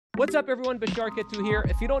What's up, everyone? Bashar Ketu here.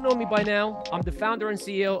 If you don't know me by now, I'm the founder and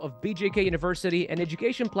CEO of BJK University, an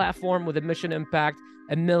education platform with a mission to impact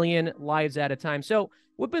 1 million lives at a time. So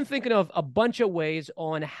we've been thinking of a bunch of ways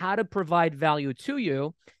on how to provide value to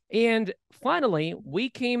you. And finally,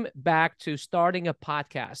 we came back to starting a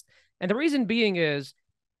podcast. And the reason being is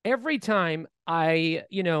every time I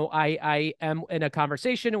am in a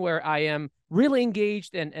conversation where I am really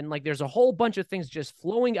engaged and like there's a whole bunch of things just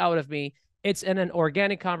flowing out of me. It's in an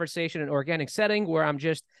organic conversation, an organic setting where I'm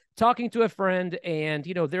just talking to a friend and,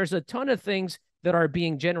 there's a ton of things that are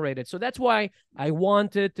being generated. So that's why I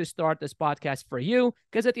wanted to start this podcast for you,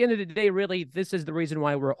 because at the end of the day, really, this is the reason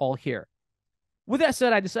why we're all here. With that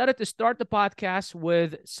said, I decided to start the podcast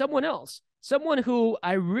with someone else, someone who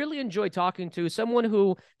I really enjoy talking to, someone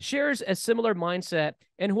who shares a similar mindset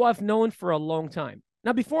and who I've known for a long time.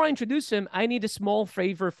 Now, before I introduce him, I need a small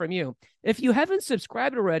favor from you. If you haven't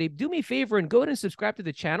subscribed already, do me a favor and go ahead and subscribe to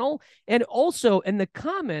the channel. And also in the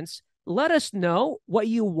comments, let us know what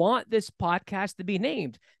you want this podcast to be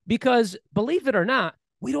named. Because believe it or not,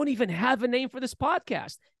 we don't even have a name for this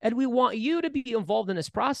podcast. And we want you to be involved in this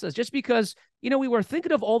process just because, we were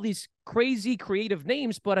thinking of all these crazy creative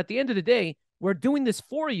names, but at the end of the day, we're doing this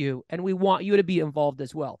for you and we want you to be involved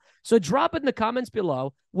as well. So drop in the comments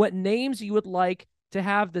below what names you would like to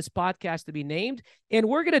have this podcast to be named. And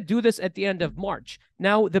we're going to do this at the end of March.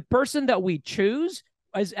 Now, the person that we choose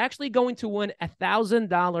is actually going to win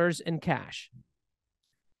 $1,000 in cash.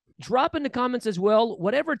 Drop in the comments as well,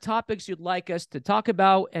 whatever topics you'd like us to talk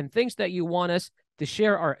about and things that you want us to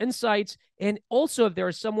share our insights. And also, if there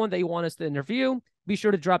is someone that you want us to interview, be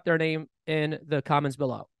sure to drop their name in the comments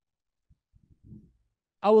below.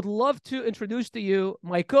 I would love to introduce to you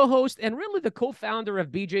my co-host and really the co-founder of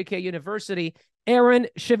BJK University, Aaron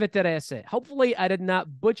Shiviterese. Hopefully, I did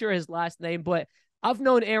not butcher his last name, but I've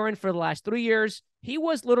known Aaron for the last 3 years. He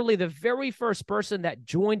was literally the very first person that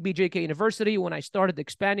joined BJK University when I started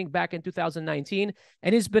expanding back in 2019,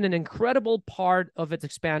 and he's been an incredible part of its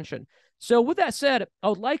expansion. So with that said, I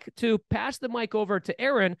would like to pass the mic over to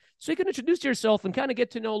Aaron so you can introduce yourself and kind of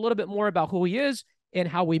get to know a little bit more about who he is and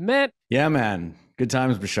how we met. Yeah, man. Good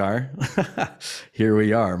times, Bashar. Here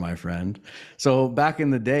we are, my friend. So back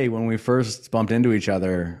in the day when we first bumped into each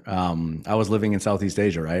other, I was living in Southeast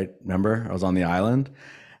Asia, right? Remember? I was on the island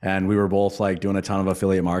and we were both like doing a ton of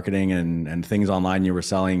affiliate marketing and things online. You were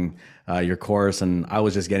selling your course and I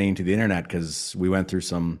was just getting into the internet because we went through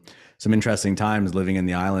some interesting times living in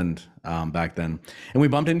the island back then. And we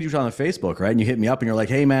bumped into each other on Facebook, right? And you hit me up and you're like,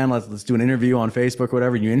 hey man, let's do an interview on Facebook or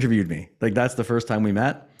whatever. And you interviewed me. Like that's the first time we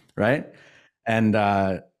met, right? And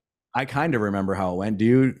I kind of remember how it went. Do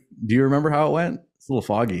you remember how it went? It's a little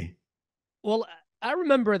foggy. Well, I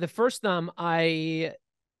remember the first time I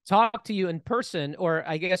talked to you in person, or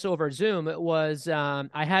I guess over Zoom, it was I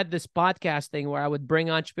had this podcast thing where I would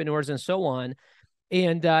bring entrepreneurs and so on.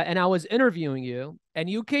 And I was interviewing you and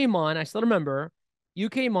you came on. I still remember you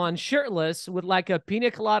came on shirtless with like a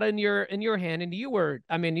pina colada in your hand. And you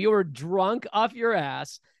were drunk off your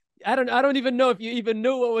ass. I don't even know if you even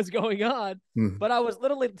knew what was going on, but I was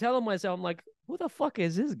literally telling myself, I'm like, who the fuck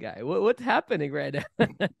is this guy? What's happening right now?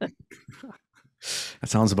 That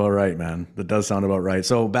sounds about right, man. That does sound about right.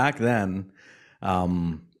 So back then,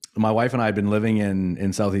 my wife and I had been living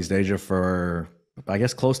in Southeast Asia for, I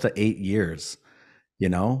guess, close to 8 years.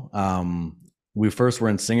 We first were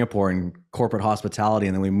in Singapore in corporate hospitality,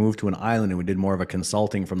 and then we moved to an island and we did more of a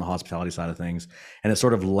consulting from the hospitality side of things. And it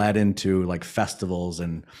sort of led into like festivals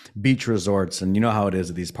and beach resorts. And you know how it is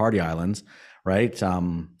at these party islands, right?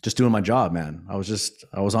 Just doing my job, man. I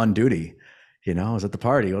was on duty, I was at the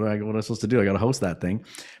party. What am I supposed to do? I got to host that thing.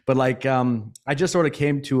 But like, I just sort of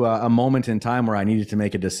came to a moment in time where I needed to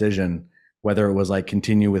make a decision, whether it was like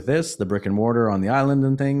continue with the brick and mortar on the island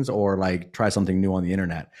and things, or like try something new on the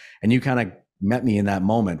internet. And you kind of met me in that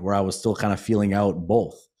moment where I was still kind of feeling out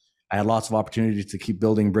both. I had lots of opportunities to keep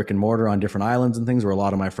building brick and mortar on different islands and things where a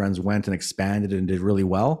lot of my friends went and expanded and did really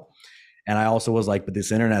well. And I also was like, but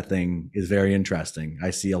this internet thing is very interesting.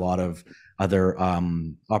 I see a lot of other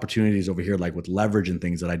opportunities over here, like with leverage and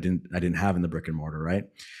things that I didn't have in the brick and mortar, right?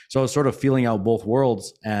 So I was sort of feeling out both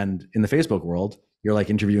worlds. And in the Facebook world, you're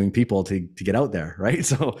like interviewing people to get out there, right?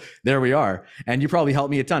 So there we are. And you probably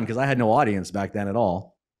helped me a ton because I had no audience back then at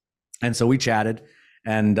all. And so we chatted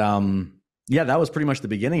and that was pretty much the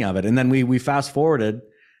beginning of it. And then we fast forwarded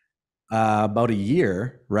about a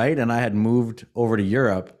year, right? And I had moved over to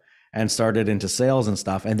Europe and started into sales and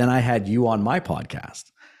stuff. And then I had you on my podcast,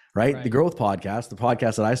 right? The Growth Podcast, the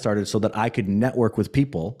podcast that I started so that I could network with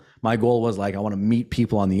people. My goal was like, I want to meet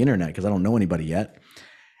people on the internet because I don't know anybody yet.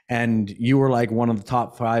 And you were like one of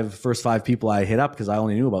the first five people I hit up because I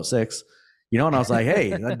only knew about six. And I was like, hey,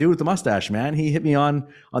 that dude with the mustache, man, he hit me on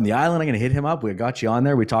the island. I'm going to hit him up. We got you on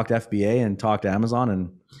there. We talked FBA and talked Amazon,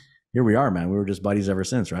 and here we are, man. We were just buddies ever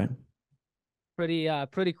since, right?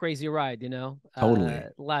 Pretty crazy ride, Totally.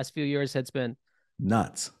 Last few years it's been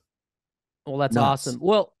nuts. Well, that's nuts. awesome.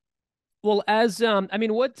 Well, as I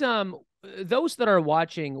mean, what those that are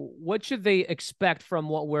watching, what should they expect from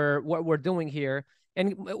what we're doing here?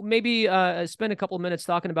 And maybe spend a couple of minutes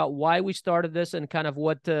talking about why we started this and kind of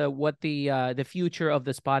what the future of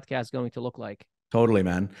this podcast is going to look like. Totally,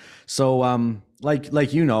 man. So, like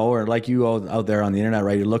or like you out there on the internet,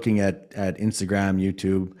 right? You're looking at Instagram,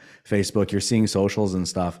 YouTube, Facebook. You're seeing socials and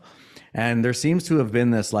stuff, and there seems to have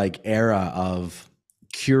been this like era of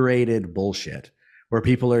curated bullshit where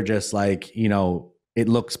people are just like, it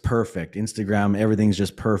looks perfect. Instagram, everything's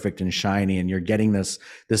just perfect and shiny, and you're getting this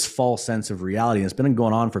false sense of reality. And it's been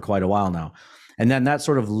going on for quite a while now. And then that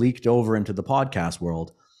sort of leaked over into the podcast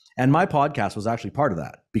world. And my podcast was actually part of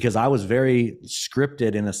that because I was very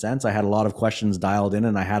scripted in a sense. I had a lot of questions dialed in,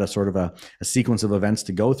 and I had a sort of a sequence of events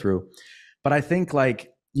to go through. But I think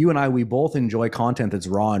like you and I, we both enjoy content that's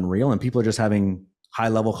raw and real, and people are just having high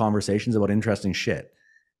level conversations about interesting shit.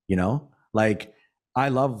 Like I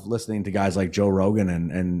love listening to guys like Joe Rogan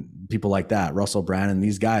and people like that, Russell Brand and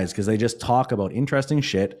these guys, because they just talk about interesting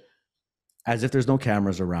shit as if there's no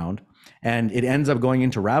cameras around. And it ends up going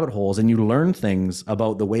into rabbit holes, and you learn things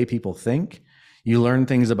about the way people think. You learn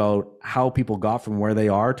things about how people got from where they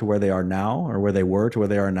are to where they are now, or where they were to where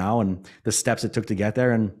they are now, and the steps it took to get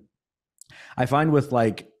there. And I find with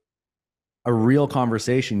like a real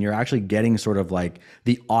conversation, you're actually getting sort of like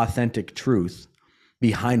the authentic truth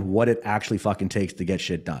behind what it actually fucking takes to get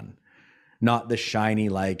shit done. Not the shiny,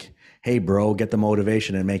 like, hey bro, get the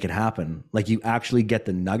motivation and make it happen. Like you actually get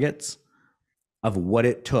the nuggets of what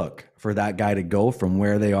it took for that guy to go from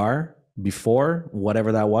where they are before,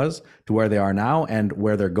 whatever that was, to where they are now and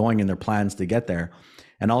where they're going in their plans to get there.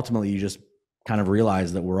 And ultimately you just kind of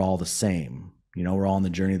realize that we're all the same. We're all on the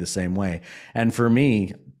journey the same way. And for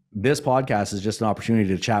me, this podcast is just an opportunity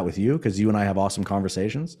to chat with you because you and I have awesome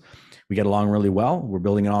conversations. We get along really well. We're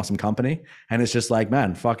building an awesome company. And it's just like,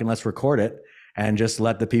 man, fucking let's record it and just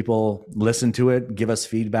let the people listen to it, give us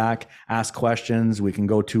feedback, ask questions. We can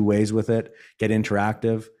go two ways with it, get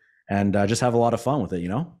interactive, and just have a lot of fun with it,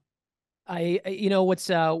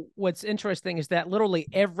 What's interesting is that literally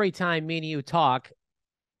every time me and you talk,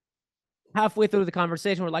 halfway through the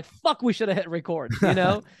conversation, we're like, fuck, we should have hit record,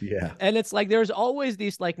 Yeah. And it's like, there's always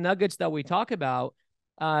these like nuggets that we talk about.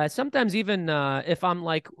 Sometimes even if I'm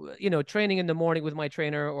like, training in the morning with my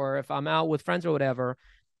trainer, or if I'm out with friends or whatever,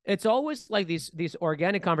 it's always like these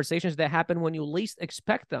organic conversations that happen when you least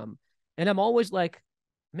expect them. And I'm always like,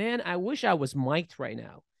 man, I wish I was mic'd right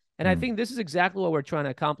now. And I think this is exactly what we're trying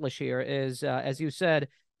to accomplish here is, as you said,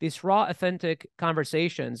 these raw, authentic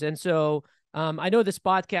conversations. And so I know this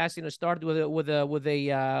podcast, started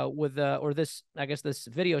this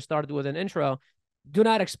video started with an intro. Do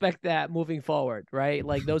not expect that moving forward, right?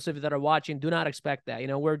 Like those of you that are watching, do not expect that.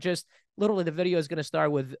 We're just literally, the video is going to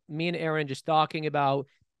start with me and Aaron just talking about,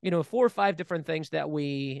 4 or 5 different things that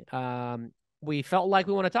we felt like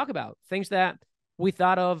we want to talk about, things that we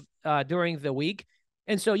thought of during the week.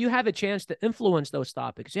 And so you have a chance to influence those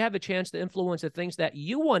topics. You have a chance to influence the things that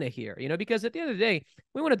you want to hear, because at the end of the day,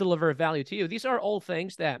 we want to deliver value to you. These are all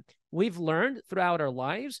things that we've learned throughout our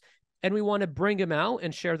lives, and we want to bring them out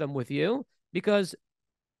and share them with you, because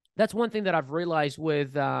that's one thing that I've realized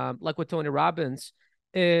with Tony Robbins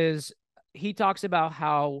is he talks about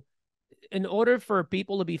how in order for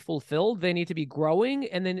people to be fulfilled, they need to be growing,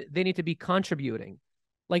 and then they need to be contributing.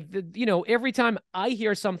 Like, every time I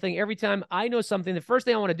hear something, every time I know something, the first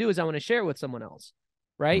thing I want to do is I want to share it with someone else,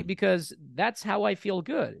 right? Because that's how I feel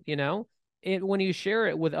good, when you share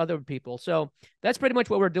it with other people. So that's pretty much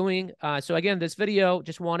what we're doing. So again, this video,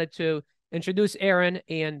 just wanted to introduce Aaron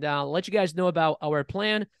and let you guys know about our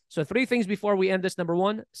plan. So 3 things before we end this. Number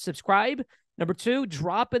 1, subscribe. Number 2,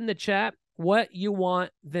 drop in the chat what you want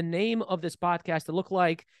the name of this podcast to look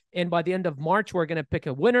like. And by the end of March, we're going to pick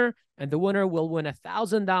a winner, and the winner will win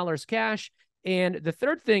 $1,000 cash. And the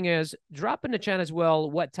third thing is drop in the chat as well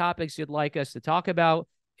what topics you'd like us to talk about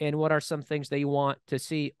and what are some things that you want to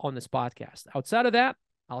see on this podcast. Outside of that,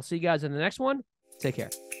 I'll see you guys in the next one. Take care.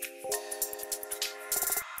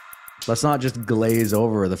 Let's not just glaze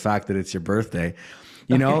over the fact that it's your birthday.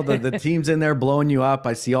 The team's in there blowing you up.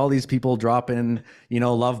 I see all these people dropping,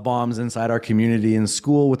 love bombs inside our community in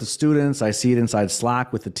school with the students. I see it inside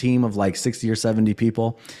Slack with the team of like 60 or 70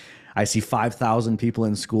 people. I see 5,000 people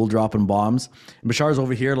in school dropping bombs. And Bashar's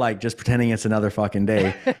over here, like just pretending it's another fucking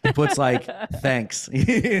day. He puts like, thanks.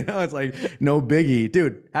 It's like, no biggie.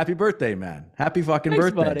 Dude, happy birthday, man. Happy fucking Thanks,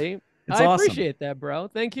 birthday. buddy. It's I awesome. appreciate that, bro.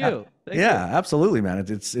 Thank Yeah, you. Thank yeah, you. absolutely, man.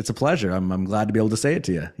 It's a pleasure. I'm glad to be able to say it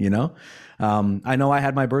to you. I know I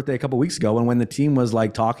had my birthday a couple weeks ago, and when the team was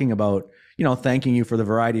like talking about thanking you for the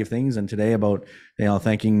variety of things, and today about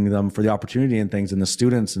thanking them for the opportunity and things, and the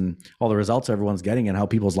students and all the results everyone's getting, and how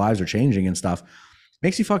people's lives are changing and stuff,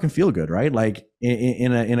 makes you fucking feel good, right? Like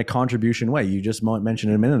in a contribution way. You just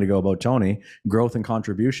mentioned a minute ago about Tony, growth and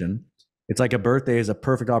contribution. It's like a birthday is a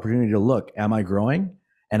perfect opportunity to look, am I growing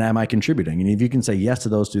and am I contributing? And if you can say yes to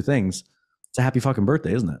those two things, it's a happy fucking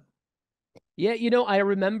birthday, isn't it? Yeah, I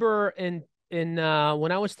remember in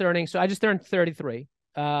when I was turning, so I just turned 33.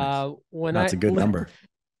 Nice. When That's I a good number.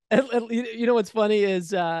 what's funny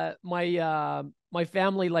is my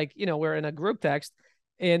family, like, we're in a group text,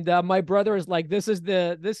 and my brother is like, this is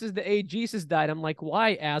the age Jesus died. I'm like,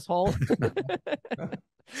 why, asshole?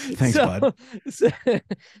 Thanks, so bud. so,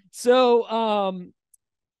 so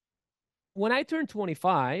when I turned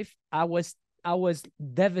 25, I was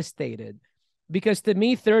devastated, because to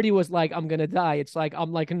me 30 was like I'm gonna die. It's like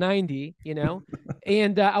I'm like 90,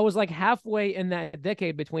 and I was like halfway in that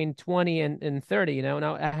decade between 20 and 30, and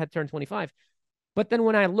I had turned 25. But then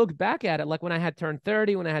when I look back at it, like when I had turned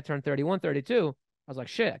 30, when I had turned 31, 32, I was like,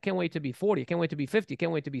 shit, I can't wait to be 40. I can't wait to be 50. I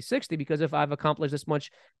can't wait to be 60, because if I've accomplished this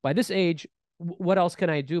much by this age, what else can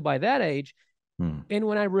I do by that age? Hmm. And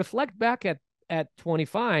when I reflect back at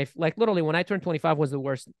 25, like literally when I turned 25 was the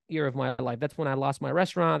worst year of my life. That's when I lost my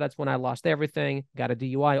restaurant. That's when I lost everything, got a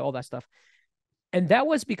DUI, all that stuff. And that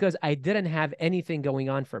was because I didn't have anything going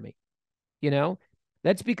on for me. You know,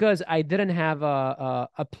 that's because I didn't have a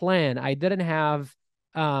plan. I didn't have,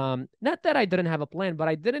 not that I didn't have a plan, but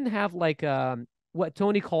I didn't have like, what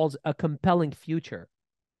Tony calls a compelling future.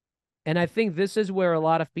 And I think this is where a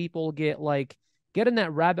lot of people get in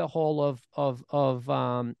that rabbit hole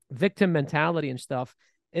of victim mentality and stuff,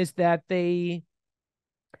 is that they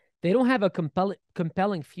don't have a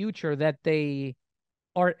compelling future that they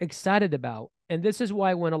are excited about. And this is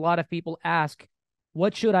why when a lot of people ask,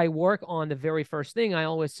 what should I work on, the very first thing, I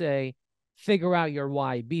always say, figure out your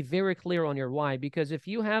why. Be very clear on your why. Because if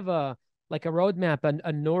you have like a roadmap,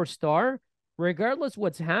 a North Star, regardless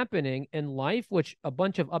what's happening in life, which a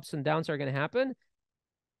bunch of ups and downs are going to happen,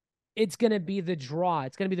 it's going to be the draw.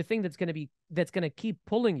 It's going to be the thing that's going to keep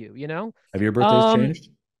pulling you, Have your birthdays Um, changed?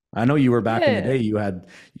 I know you were back in the day.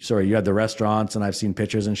 yeah. You had the restaurants, and I've seen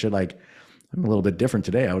pictures and shit. Like, I'm a little bit different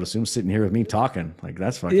today. I would assume sitting here with me talking. Like,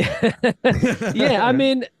 that's fucking. Yeah. Yeah. I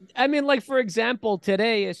mean, like, for example,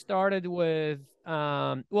 today it started with,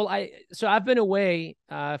 well, I've been away,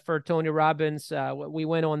 for Tony Robbins. We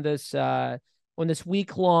went on this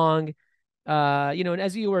week long, and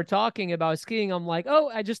as you were talking about skiing, I'm like, oh,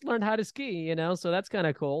 I just learned how to ski, so that's kind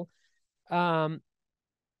of cool. Um,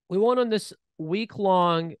 we went on this week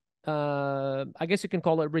long, I guess you can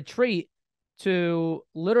call it retreat, to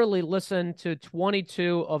literally listen to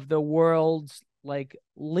 22 of the world's like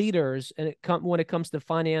leaders, and when it comes to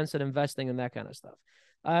finance and investing and that kind of stuff.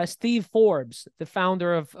 Steve Forbes, the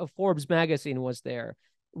founder of Forbes magazine, was there.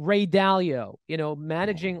 Ray Dalio,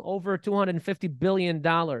 managing over $250 billion,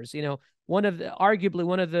 arguably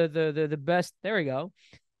one of the best. There we go.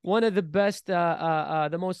 One of the best,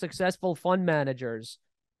 the most successful fund managers.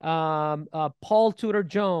 Paul Tudor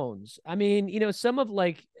Jones. I mean, some of,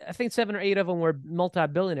 like, I think 7 or 8 of them were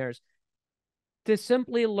multi-billionaires. To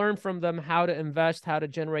simply learn from them how to invest, how to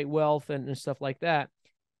generate wealth, and stuff like that.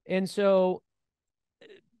 And so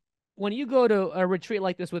when you go to a retreat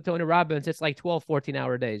like this with Tony Robbins, it's like 12,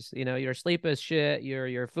 14-hour days. Your sleep is shit,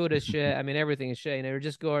 your food is shit. I mean, everything is shit. You're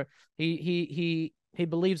just going. He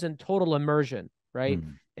believes in total immersion, right? Hmm.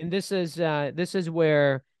 And this is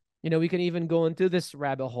where, we can even go into this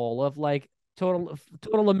rabbit hole of like total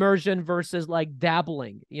immersion versus like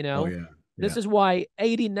dabbling. Oh yeah, This yeah. is why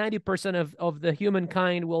 80-90% of the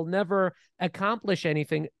humankind will never accomplish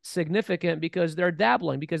anything significant, because they're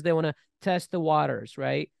dabbling, because they want to test the waters,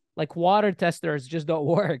 right? Like, water testers just don't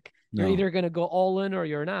work. You're No. either going to go all in or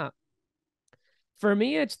you're not. For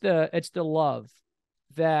me, it's the love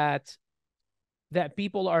that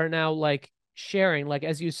people are now like sharing. Like,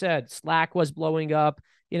 as you said, Slack was blowing up.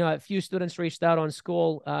 A few students reached out on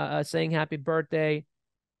school, saying happy birthday,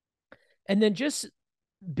 and then just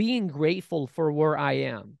being grateful for where I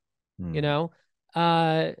am. You Hmm. know,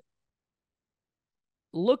 uh,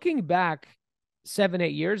 Looking back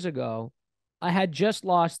 7-8 years ago, I had just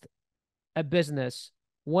lost a business,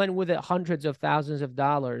 went with it hundreds of thousands of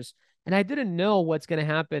dollars, And I didn't know what's going to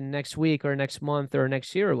happen next week or next month or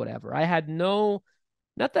next year or whatever. I had no,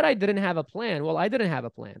 not that I didn't have a plan. Well, I didn't have a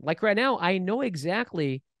plan. Like right now, I know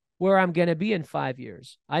exactly where I'm going to be in 5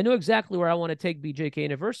 years. I know exactly where I want to take BJK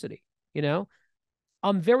University. You know,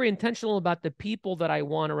 I'm very intentional about the people that I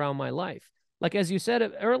want around my life. Like, as you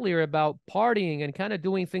said earlier about partying and kind of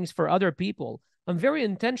doing things for other people, I'm very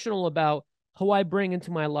intentional about who I bring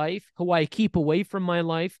into my life, who I keep away from my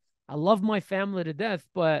life. I love my family to death,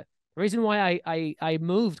 but the reason why I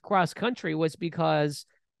moved cross country was because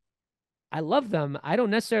I love them. I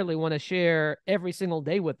don't necessarily want to share every single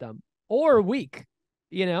day with them or week,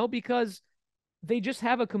 because they just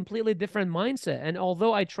have a completely different mindset. And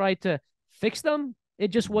although I tried to fix them, it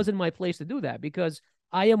just wasn't my place to do that because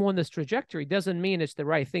I am on this trajectory. Doesn't mean it's the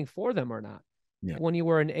right thing for them or not. Yeah. When you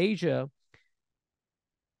were in Asia,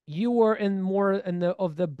 you were in more in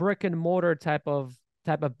the brick and mortar type of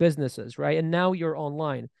businesses, right? And now you're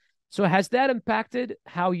online. So has that impacted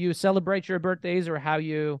how you celebrate your birthdays or how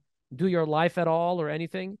you do your life at all or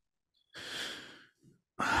anything?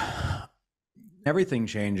 Everything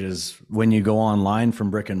changes when you go online from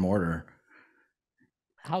brick and mortar.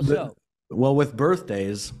 How The, so? well, with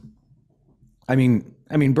birthdays, I mean,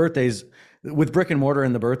 birthdays with brick and mortar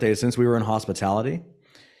and the birthdays, since we were in hospitality,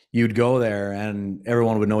 you'd go there and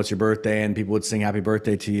everyone would know it's your birthday and people would sing happy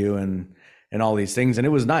birthday to you and all these things. And it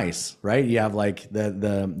was nice, right? You have like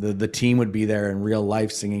the team would be there in real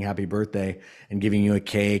life singing happy birthday and giving you a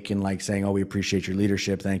cake and like saying, "Oh, we appreciate your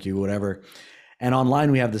leadership. Thank you," whatever. And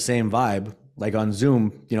online we have the same vibe. Like on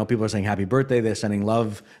Zoom, people are saying happy birthday, they're sending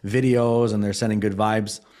love videos and they're sending good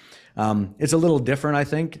vibes. It's a little different, I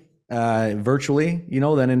think, virtually,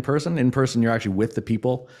 than in person. In person, you're actually with the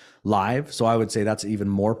people live. So I would say that's even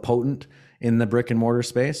more potent in the brick and mortar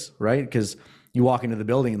space, right? Because you walk into the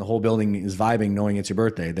building and the whole building is vibing, knowing it's your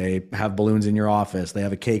birthday. They have balloons in your office. They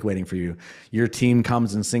have a cake waiting for you. Your team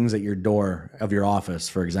comes and sings at your door of your office,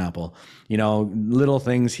 for example. Little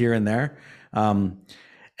things here and there.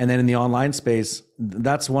 And then in the online space,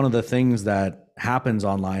 that's one of the things that happens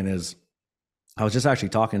online is I was just actually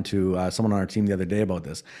talking to someone on our team the other day about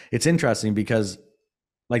this. It's interesting because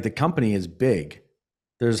like the company is big.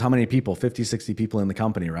 There's how many people? 50, 60 people in the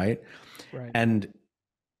company, right? Right. And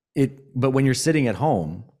but when you're sitting at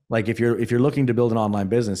home, like if you're looking to build an online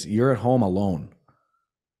business, you're at home alone.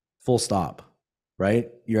 Full stop, right?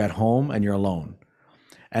 You're at home and you're alone.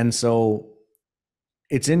 And so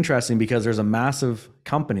it's interesting because there's a massive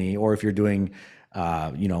company, or if you're doing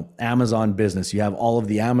Amazon business, you have all of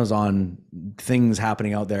the Amazon things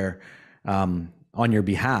happening out there on your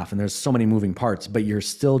behalf, and there's so many moving parts, but you're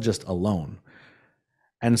still just alone.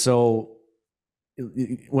 And so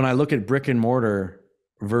when I look at brick and mortar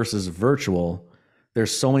versus virtual,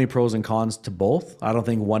 there's so many pros and cons to both. I don't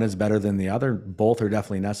think one is better than the other. Both are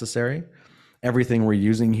definitely necessary. Everything we're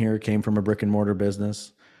using here came from a brick and mortar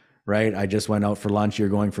business, right? I just went out for lunch. You're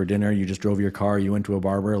going for dinner. You just drove your car. You went to a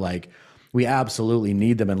barber. Like, we absolutely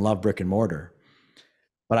need them and love brick and mortar.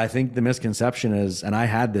 But I think the misconception is, and I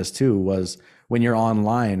had this too, was when you're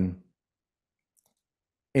online,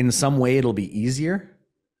 in some way it'll be easier.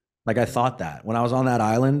 Like I thought that when I was on that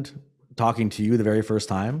island talking to you the very first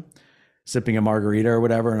time, sipping a margarita or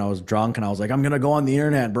whatever, and I was drunk and I was like, "I'm going to go on the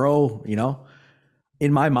internet, bro."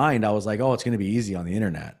 In my mind, I was like, "Oh, it's going to be easy on the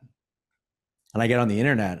internet." And I get on the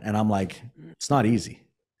internet and I'm like, it's not easy.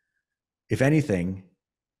 If anything,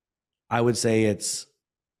 I would say it's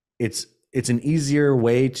an easier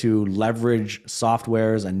way to leverage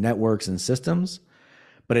softwares and networks and systems,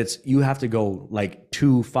 but you have to go like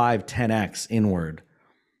 2, 5, 10x inward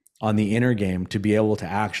on the inner game to be able to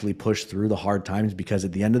actually push through the hard times, because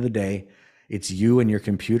at the end of the day, it's you and your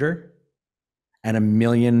computer and a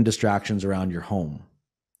million distractions around your home.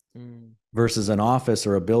 Versus an office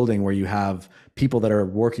or a building where you have people that are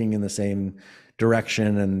working in the same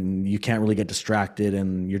direction and you can't really get distracted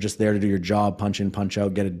and you're just there to do your job, punch in, punch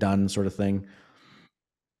out, get it done, sort of thing.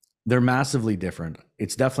 They're massively different.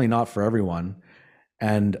 It's definitely not for everyone.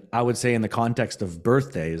 And I would say in the context of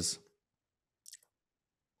birthdays,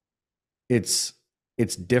 it's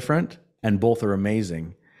different and both are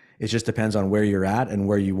amazing. It just depends on where you're at and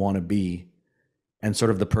where you want to be and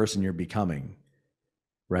sort of the person you're becoming.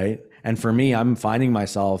 Right. And for me, I'm finding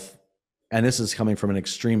myself, and this is coming from an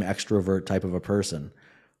extreme extrovert type of a person,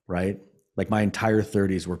 right? Like my entire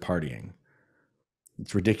 30s were partying.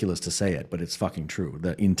 It's ridiculous to say it, but it's fucking true.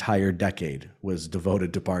 The entire decade was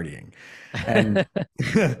devoted to partying. And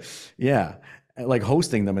yeah, like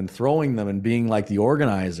hosting them and throwing them and being like the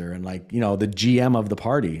organizer and like, the GM of the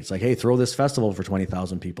party. It's like, hey, throw this festival for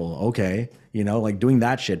 20,000 people. Okay. Like doing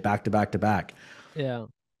that shit back to back to back. Yeah.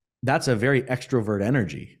 that's a very extrovert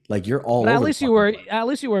energy. Like you're all But over the fucking place. at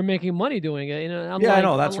least you were making money doing it, Yeah, I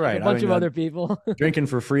know. That's unlike a right. I bunch mean, of other people. drinking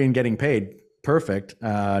for free and getting paid, perfect.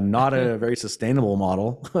 Not a very sustainable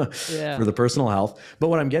model Yeah. for the personal health. But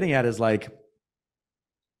what I'm getting at is like,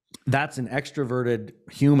 that's an extroverted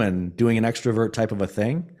human doing an extrovert type of a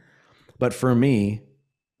thing. But for me,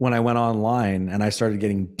 when I went online and I started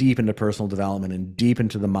getting deep into personal development and deep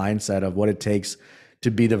into the mindset of what it takes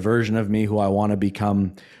to be the version of me who I want to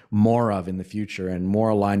become more of in the future and more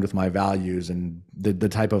aligned with my values and the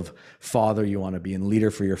type of father you want to be and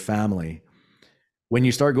leader for your family. When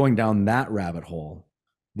you start going down that rabbit hole,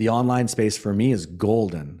 the online space for me is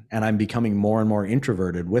golden, and I'm becoming more and more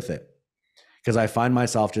introverted with it because I find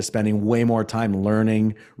myself just spending way more time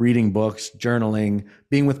learning, reading books, journaling,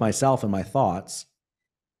 being with myself and my thoughts,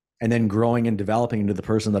 and then growing and developing into the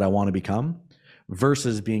person that I want to become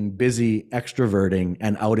versus being busy extroverting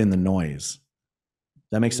and out in the noise.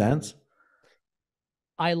 That makes sense?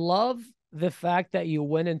 I love the fact that you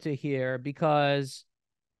went into here because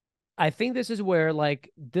I think this is where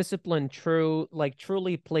like discipline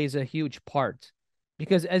truly plays a huge part.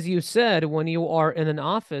 Because as you said, when you are in an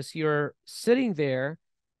office, you're sitting there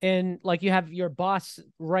and like you have your boss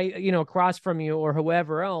right, across from you or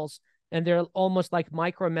whoever else, and they're almost like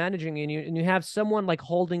micromanaging you and you have someone like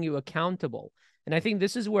holding you accountable. And I think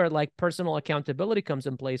this is where like personal accountability comes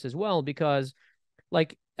in place as well, because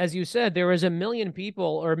like as you said, there is a million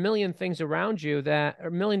people or a million things around you that or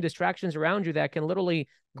a million distractions around you that can literally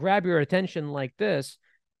grab your attention like this.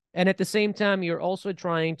 And at the same time, you're also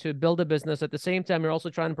trying to build a business. At the same time, you're also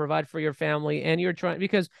trying to provide for your family. And you're trying,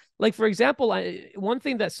 because, like, for example, one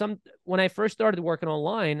thing that when I first started working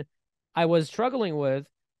online, I was struggling with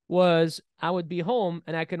was I would be home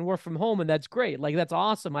and I can work from home. And that's great. Like, that's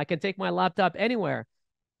awesome. I can take my laptop anywhere.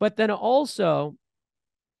 But then also,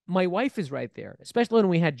 my wife is right there, especially when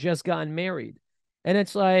we had just gotten married. And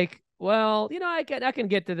it's like, well, I can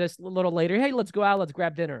get to this a little later. Hey, let's go out, let's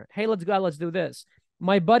grab dinner. Hey, let's go out, let's do this.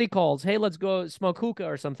 My buddy calls, hey, let's go smoke hookah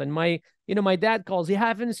or something. My dad calls, he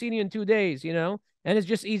haven't seen you in 2 days. And it's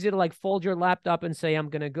just easy to like fold your laptop and say, I'm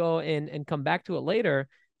gonna go and come back to it later.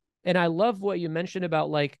 And I love what you mentioned about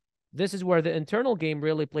like this is where the internal game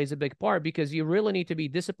really plays a big part because you really need to be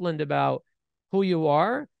disciplined about who you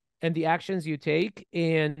are and the actions you take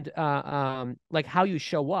and like how you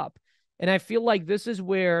show up. And I feel like this is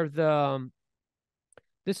where the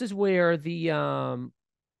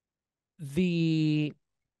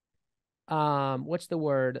what's the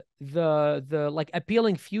word, the like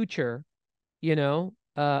appealing future,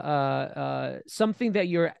 something that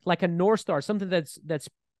you're like a North Star, something that's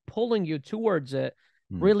pulling you towards it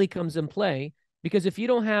Hmm. really comes in play. Because if you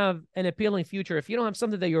don't have an appealing future, if you don't have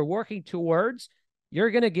something that you're working towards,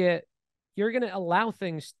 you're gonna get you're gonna allow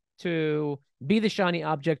things to be the shiny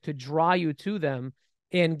object to draw you to them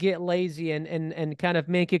and get lazy and kind of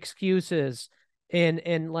make excuses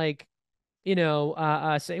and like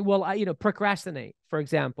say, well, procrastinate, for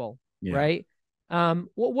example, Yeah. right?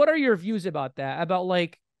 What are your views about that? About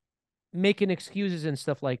like making excuses and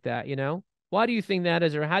stuff like that, Why do you think that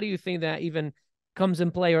is, or how do you think that even comes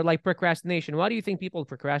in play, or like procrastination? Why do you think people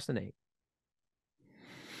procrastinate?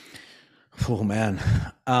 Oh man.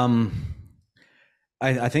 Um,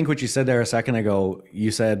 I think what you said there a second ago, you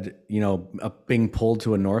said, being pulled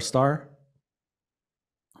to a North Star.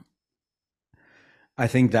 I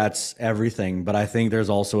think that's everything, but I think there's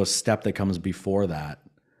also a step that comes before that.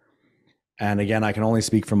 And again, I can only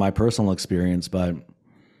speak from my personal experience, but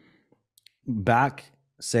back,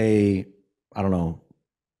 say, I don't know,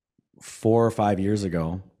 4 or 5 years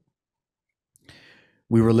ago,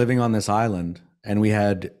 we were living on this island and we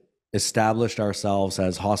had established ourselves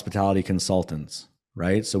as hospitality consultants,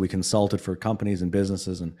 right? So we consulted for companies and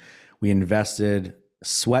businesses and we invested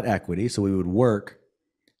sweat equity. So we would work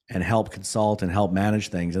and help consult and help manage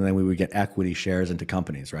things. And then we would get equity shares into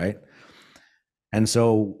companies, right? And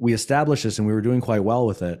so we established this and we were doing quite well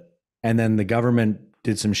with it. And then the government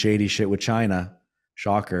did some shady shit with China,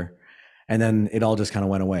 shocker. And then it all just kind of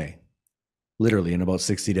went away. Literally in about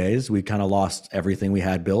 60 days, we kind of lost everything we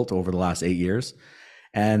had built over the last 8 years.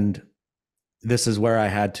 And this is where I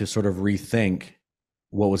had to sort of rethink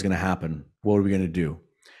what was going to happen. What were we going to do?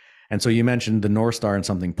 And so you mentioned the North Star and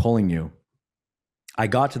something pulling you. I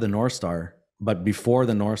got to the North Star, but before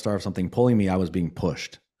the North Star of something pulling me, I was being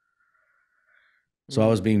pushed. So I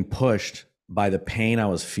was being pushed by the pain I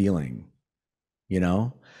was feeling,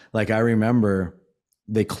 Like I remember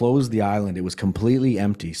they closed the island. It was completely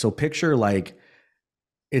empty. So picture like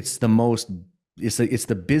it's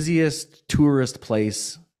the busiest tourist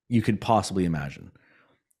place you could possibly imagine.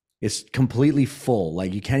 It's completely full.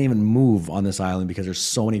 Like you can't even move on this island because there's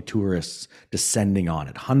so many tourists descending on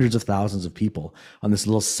it. Hundreds of thousands of people on this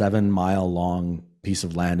little 7 mile long piece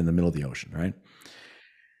of land in the middle of the ocean, right?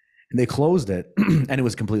 And they closed it and it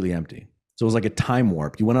was completely empty. So it was like a time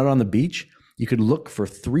warp. You went out on the beach, you could look for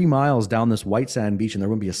 3 miles down this white sand beach and there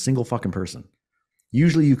wouldn't be a single fucking person.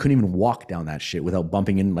 Usually you couldn't even walk down that shit without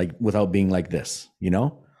bumping in, like without being like this, you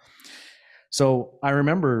know? So I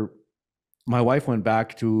remember my wife went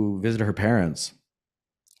back to visit her parents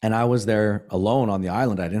and I was there alone on the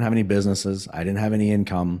island. I didn't have any businesses. I didn't have any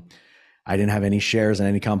income. I didn't have any shares in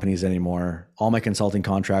any companies anymore. All my consulting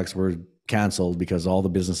contracts were canceled because all the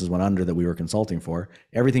businesses went under that we were consulting for.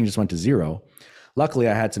 Everything just went to zero. Luckily,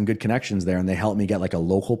 I had some good connections there and they helped me get like a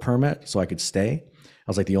local permit so I could stay. I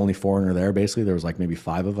was like the only foreigner there, basically. There was like maybe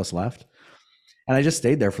 5 of us left. And I just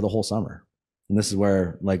stayed there for the whole summer. And this is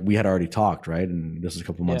where like we had already talked, right? And this is a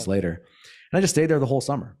couple of months later. And I just stayed there the whole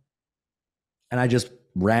summer. And I just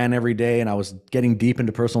ran every day and I was getting deep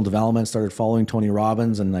into personal development, started following Tony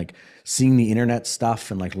Robbins and like seeing the internet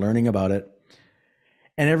stuff and like learning about it.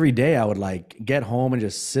 And every day I would like get home and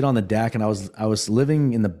just sit on the deck. And I was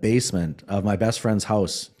living in the basement of my best friend's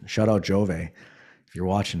house. Shout out Jove, if you're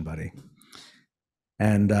watching, buddy.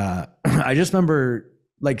 And I just remember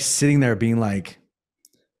like sitting there being like,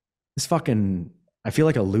 this fucking, I feel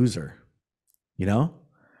like a loser, you know?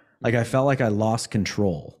 Like I felt like I lost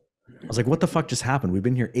control. I was like, what the fuck just happened? We've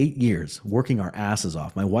been here 8 years working our asses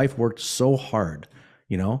off. My wife worked so hard,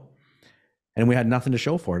 you know, and we had nothing to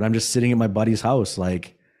show for it. I'm just sitting at my buddy's house.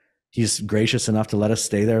 Like he's gracious enough to let us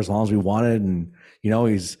stay there as long as we wanted. And, you know,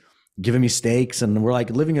 he's giving me steaks and we're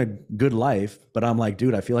like living a good life. But I'm like,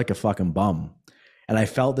 dude, I feel like a fucking bum. And I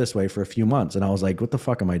felt this way for a few months. And I was like, what the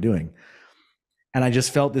fuck am I doing? And I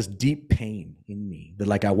just felt this deep pain in me that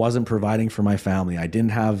like I wasn't providing for my family. I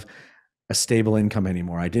didn't have a stable income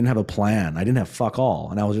anymore. I didn't have a plan. I didn't have fuck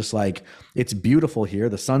all. And I was just like, it's beautiful here.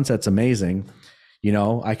 The sunset's amazing. You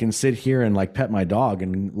know, I can sit here and like pet my dog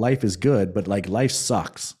and life is good, but like life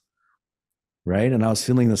sucks. Right. And I was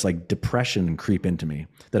feeling this like depression creep into me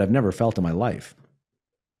that I've never felt in my life.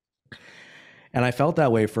 And I felt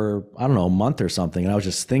that way for, I don't know, a month or something. And I was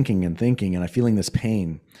just thinking and I'm feeling this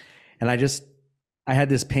pain. And I had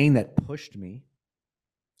this pain that pushed me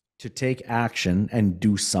to take action and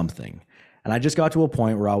do something. And I just got to a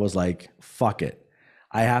point where I was like, fuck it.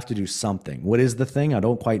 I have to do something. What is the thing? I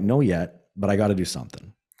don't quite know yet, but I got to do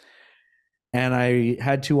something. And I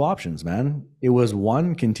had 2 options, man. It was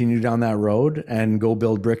one, continue down that road and go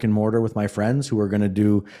build brick and mortar with my friends who were going to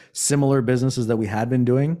do similar businesses that we had been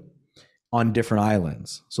doing on different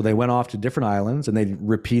islands. So they went off to different islands and they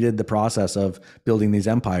repeated the process of building these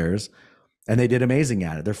empires. And they did amazing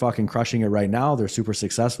at it. They're fucking crushing it right now. They're super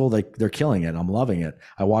successful. They're killing it. I'm loving it.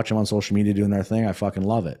 I watch them on social media doing their thing. I fucking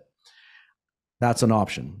love it. That's an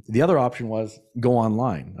option. The other option was go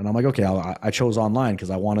online. And I'm like, okay, I chose online because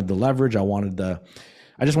I wanted the leverage. I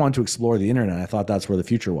just wanted to explore the internet. I thought that's where the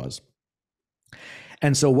future was.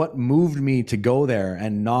 And so what moved me to go there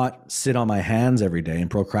and not sit on my hands every day and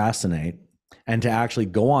procrastinate and to actually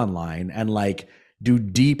go online and like do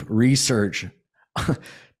deep research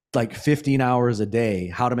like 15 hours a day,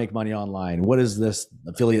 how to make money online. What is this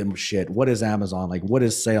affiliate shit? What is Amazon? Like, what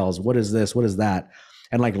is sales? What is this? What is that?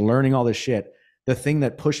 And like learning all this shit. The thing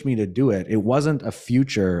that pushed me to do it, it wasn't a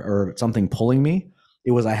future or something pulling me.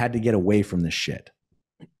 It was, I had to get away from this shit.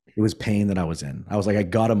 It was pain that I was in. I was like, I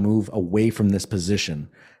got to move away from this position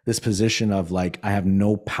of like, I have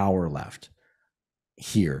no power left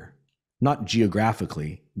here. Not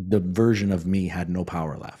geographically, the version of me had no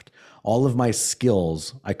power left. All of my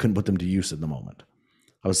skills, I couldn't put them to use at the moment.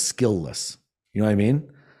 I was skillless. You know what I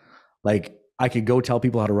mean? Like I could go tell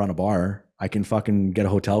people how to run a bar. I can fucking get a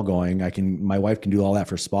hotel going. My wife can do all that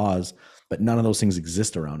for spas, but none of those things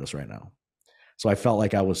exist around us right now. So I felt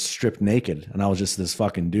like I was stripped naked and I was just this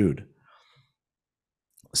fucking dude.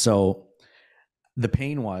 So the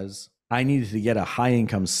pain was I needed to get a high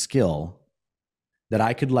income skill that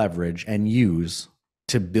I could leverage and use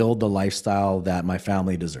to build the lifestyle that my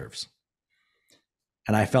family deserves.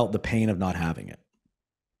 And I felt the pain of not having it.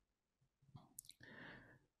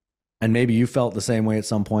 And maybe you felt the same way at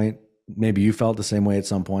some point. Maybe you felt the same way at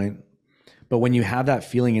some point. But when you have that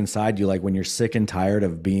feeling inside you, like when you're sick and tired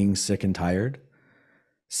of being sick and tired,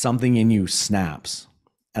 something in you snaps.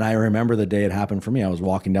 And I remember the day it happened for me. I was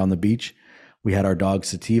walking down the beach. We had our dog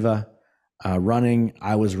Sativa running.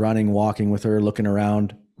 I was running, walking with her, looking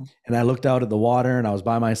around. And I looked out at the water and I was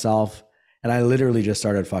by myself. And I literally just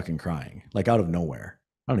started fucking crying, like out of nowhere.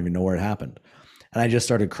 I don't even know where it happened. And I just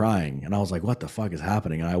started crying. And I was like, what the fuck is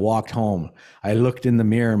happening? And I walked home. I looked in the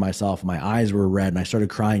mirror myself. My eyes were red and I started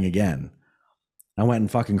crying again. I went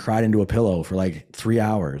and fucking cried into a pillow for like 3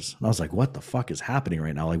 hours. And I was like, what the fuck is happening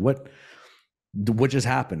right now? Like, what just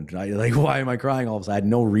happened? Like, why am I crying all of a sudden? I had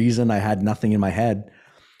no reason. I had nothing in my head.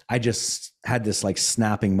 I just had this like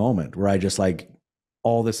snapping moment where I just like,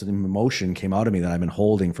 all this emotion came out of me that I've been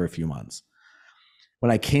holding for a few months.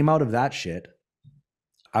 When I came out of that shit,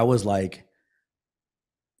 I was like,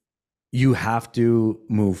 you have to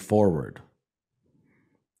move forward.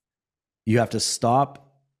 You have to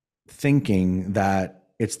stop thinking that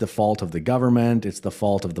it's the fault of the government, it's the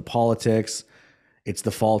fault of the politics, it's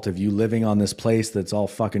the fault of you living on this place that's all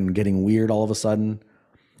fucking getting weird all of a sudden.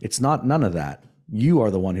 It's not none of that. You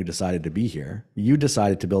are the one who decided to be here. You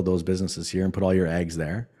decided to build those businesses here and put all your eggs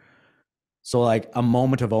there. So like a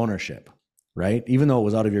moment of ownership, right? Even though it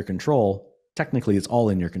was out of your control, technically it's all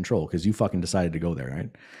in your control because you fucking decided to go there, right?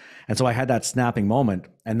 And so I had that snapping moment.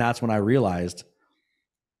 And that's when I realized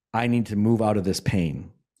I need to move out of this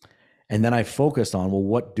pain. And then I focused on, well,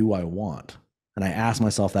 what do I want? And I asked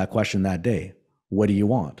myself that question that day. What do you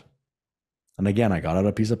want? And again, I got out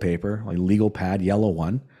a piece of paper, like legal pad, yellow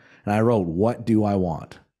one, and I wrote, what do I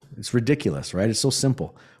want? It's ridiculous, right? It's so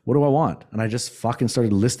simple. What do I want? And I just fucking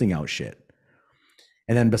started listing out shit.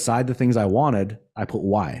 And then beside the things I wanted, I put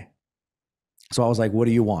why. So I was like, what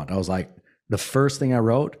do you want? I was like, the first thing I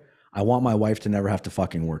wrote, I want my wife to never have to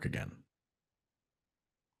fucking work again.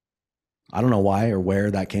 I don't know why or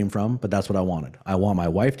where that came from, but that's what I wanted. I want my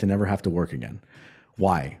wife to never have to work again.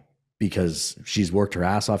 Why? Because she's worked her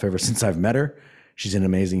ass off ever since I've met her. She's an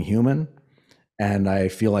amazing human. And I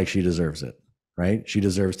feel like she deserves it, right? She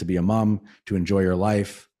deserves to be a mom, to enjoy her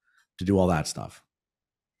life, to do all that stuff.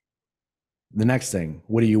 The next thing,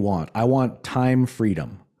 what do you want? I want time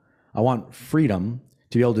freedom. I want freedom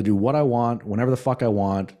to be able to do what I want, whenever the fuck I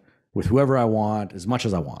want, with whoever I want, as much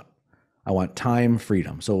as I want. I want time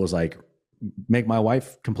freedom. So it was like, make my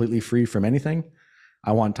wife completely free from anything.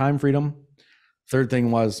 I want time freedom. Third thing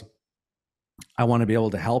was, I want to be able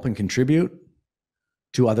to help and contribute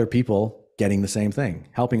to other people getting the same thing,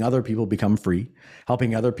 helping other people become free,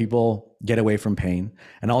 helping other people get away from pain,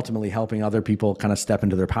 and ultimately helping other people kind of step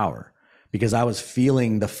into their power. Because I was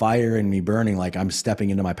feeling the fire in me burning, like I'm stepping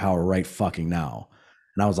into my power right fucking now.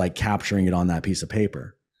 And I was like capturing it on that piece of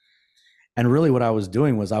paper. And really what I was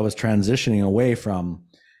doing was I was transitioning away from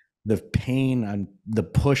the pain and the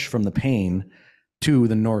push from the pain to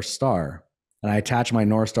the North Star. And I attached my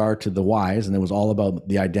North Star to the whys, and it was all about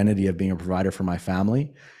the identity of being a provider for my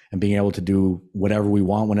family and being able to do whatever we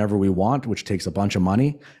want, whenever we want, which takes a bunch of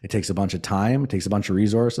money. It takes a bunch of time. It takes a bunch of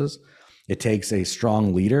resources. It takes a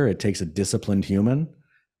strong leader. It takes a disciplined human,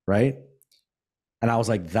 right? And I was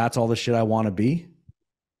like, that's all the shit I want to be?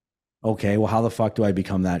 Okay, well, how the fuck do I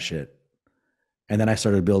become that shit? And then I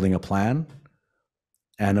started building a plan.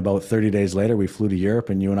 And about 30 days later, we flew to Europe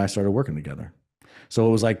and you and I started working together. So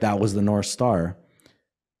it was like, that was the North Star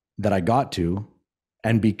that I got to.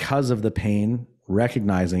 And because of the pain,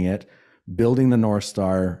 recognizing it, building the North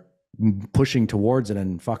Star, pushing towards it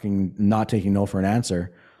and fucking not taking no for an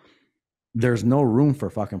answer, there's no room for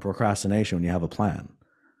fucking procrastination when you have a plan.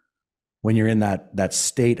 When you're in that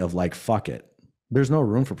state of like, fuck it, there's no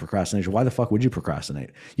room for procrastination. Why the fuck would you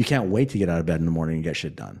procrastinate? You can't wait to get out of bed in the morning and get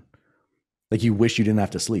shit done. Like you wish you didn't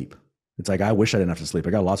have to sleep. It's like, I wish I didn't have to sleep.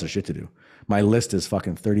 I got lots of shit to do. My list is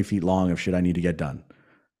fucking 30 feet long of shit I need to get done.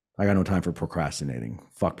 I got no time for procrastinating.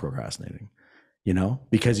 Fuck procrastinating, you know,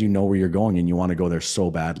 because you know where you're going and you want to go there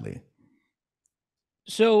so badly.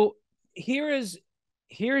 So here's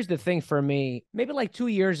the thing for me. Maybe like 2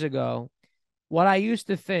 years ago, what I used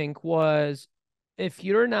to think was, if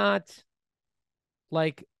you're not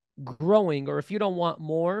like growing, or if you don't want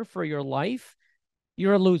more for your life,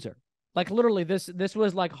 you're a loser. Like literally this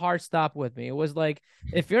was like hard stop with me. It was like,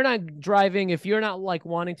 if you're not driving, if you're not like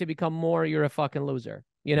wanting to become more, you're a fucking loser,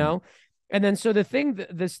 you Mm. know? And then so the thing,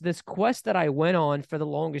 this quest that I went on for the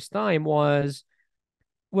longest time was,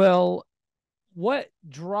 well, what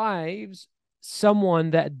drives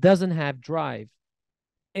someone that doesn't have drive?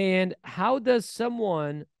 And how does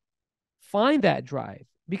someone find that drive?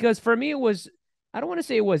 Because for me, it was, I don't want to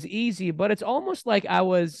say it was easy, but it's almost like I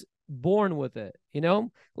was born with it, you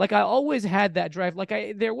know? Like I always had that drive. Like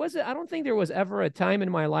I don't think there was ever a time in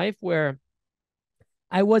my life where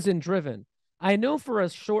I wasn't driven. I know for a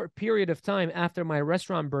short period of time after my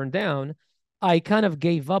restaurant burned down, I kind of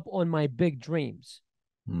gave up on my big dreams,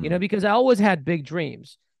 you know, Mm. because I always had big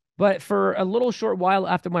dreams. But for a little short while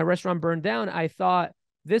after my restaurant burned down, I thought,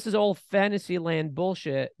 this is all fantasy land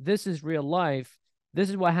bullshit. This is real life. this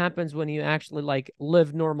is what happens when you actually like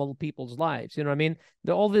live normal people's lives. You know what I mean?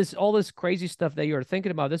 All this crazy stuff that you're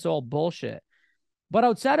thinking about, this is all bullshit. But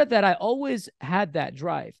outside of that, I always had that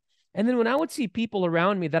drive. And then when I would see people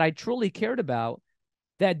around me that I truly cared about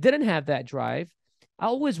that didn't have that drive, I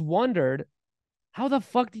always wondered, how the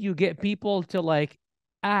fuck do you get people to like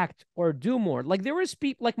act or do more? Like there was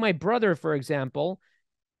people like my brother, for example.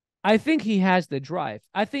 I think he has the drive.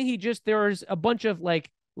 I think there's a bunch of like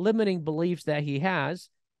limiting beliefs that he has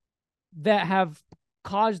that have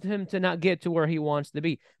caused him to not get to where he wants to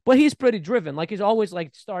be. But he's pretty driven. Like he's always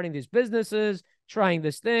like starting these businesses, trying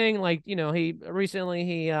this thing. Like, you know, he recently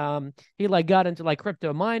he like got into like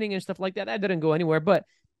crypto mining and stuff like that. That didn't go anywhere, but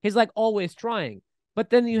he's like always trying. But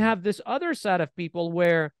then you have this other side of people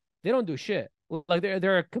where they don't do shit. Like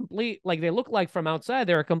they're a complete, like they look like from outside,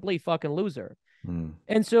 they're a complete fucking loser. Mm.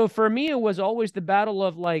 And so for me, it was always the battle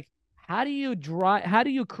of like, how do you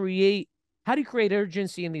create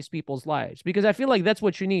urgency in these people's lives? Because I feel like that's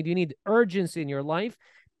what you need. You need urgency in your life.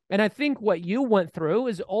 And I think what you went through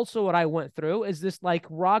is also what I went through, is this like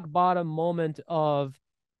rock bottom moment of,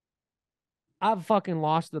 I've fucking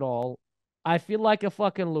lost it all. I feel like a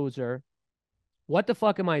fucking loser. What the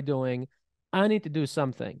fuck am I doing? I need to do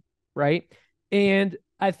something, right? And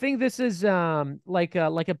I think this is like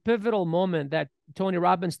a pivotal moment that Tony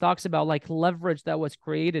Robbins talks about, like leverage that was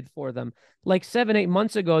created for them. Like 7, 8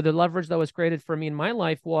 months ago, the leverage that was created for me in my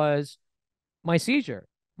life was my seizure.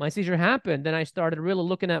 My seizure happened, and I started really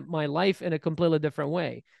looking at my life in a completely different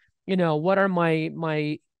way. You know, what are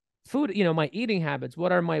my food, you know, my eating habits?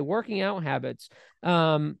 What are my working out habits?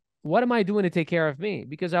 What am I doing to take care of me?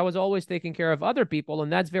 Because I was always taking care of other people,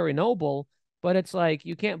 and that's very noble, but it's like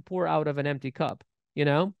you can't pour out of an empty cup, you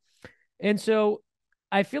know? And so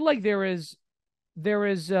I feel like there is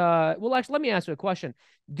well, actually, let me ask you a question.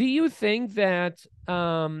 Do you think that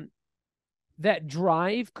that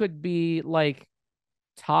drive could be like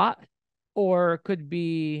taught, or could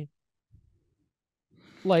be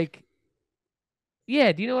like,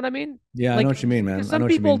 yeah, do you know what I mean? Yeah, I know Like, what you mean, because man. I some know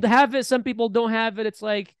what you people mean. have it, some people don't have it. It's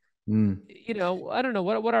like, Mm. you know, I don't know.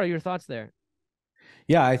 What are your thoughts there?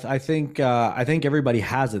 Yeah, I think everybody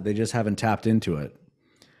has it. They just haven't tapped into it.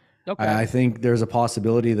 Okay. I think there's a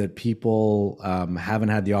possibility that people haven't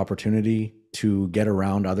had the opportunity to get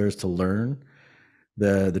around others to learn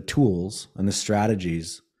the tools and the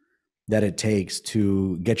strategies that it takes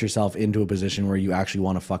to get yourself into a position where you actually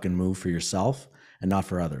want to fucking move for yourself and not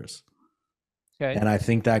for others. Okay. And I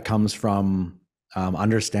think that comes from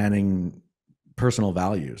understanding personal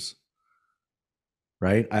values,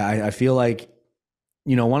 right? I feel like,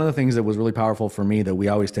 you know, one of the things that was really powerful for me that we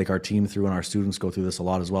always take our team through, and our students go through this a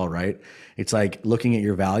lot as well, right? It's like looking at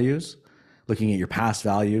your values, looking at your past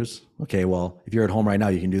values. Okay, well, if you're at home right now,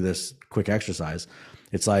 you can do this quick exercise.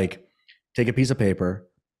 It's like, take a piece of paper,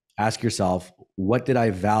 ask yourself, what did I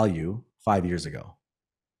value 5 years ago?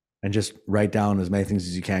 And just write down as many things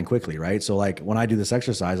as you can quickly, right? So like when I do this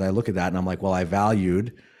exercise, I look at that and I'm like, well, I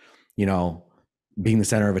valued, you know, being the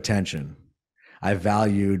center of attention. I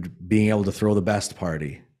valued being able to throw the best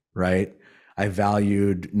party, right? I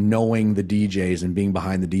valued knowing the DJs and being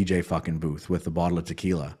behind the DJ fucking booth with the bottle of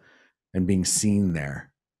tequila and being seen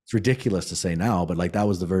there. It's ridiculous to say now, but like that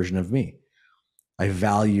was the version of me. I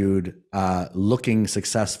valued looking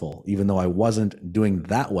successful, even though I wasn't doing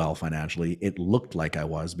that well financially. It looked like I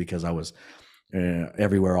was because I was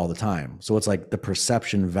everywhere all the time. So it's like the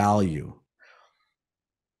perception value.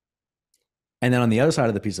 And then on the other side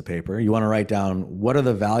of the piece of paper, you want to write down, what are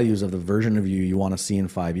the values of the version of you want to see in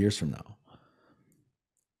 5 years from now?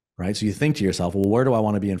 Right? So you think to yourself, well, where do I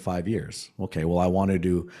want to be in 5 years? Okay, well, I want to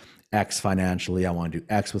do X financially. I want to do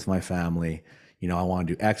X with my family. You know, I want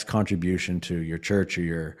to do X contribution to your church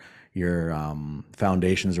or your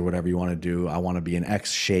foundations or whatever you want to do. I want to be in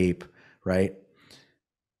X shape, right?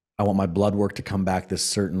 I want my blood work to come back this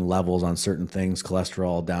certain levels on certain things,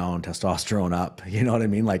 cholesterol down, testosterone up. You know what I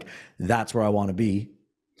mean? Like that's where I want to be.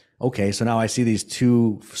 Okay, so now I see these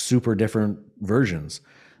two super different versions.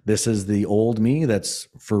 This is the old me that's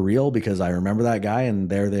for real because I remember that guy and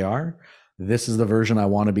there they are. This is the version I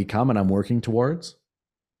want to become and I'm working towards.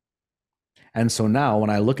 And so now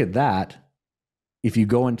when I look at that, if you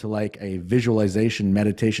go into like a visualization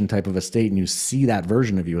meditation type of a state and you see that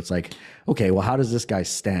version of you, it's like, okay, well, how does this guy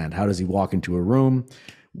stand? How does he walk into a room?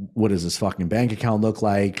 What does his fucking bank account look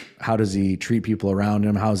like? How does he treat people around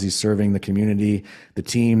him? How is he serving the community, the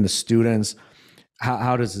team, the students?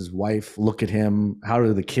 How does his wife look at him? How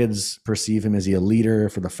do the kids perceive him? Is he a leader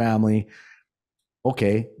for the family?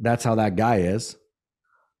 Okay, that's how that guy is.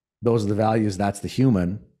 Those are the values. That's the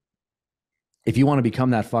human. If you want to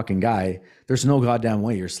become that fucking guy, there's no goddamn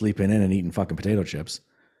way you're sleeping in and eating fucking potato chips.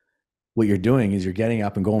 What you're doing is you're getting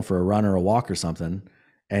up and going for a run or a walk or something,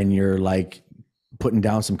 and you're like putting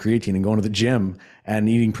down some creatine and going to the gym and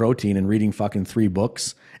eating protein and reading fucking 3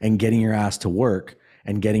 books and getting your ass to work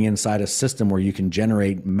and getting inside a system where you can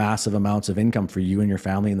generate massive amounts of income for you and your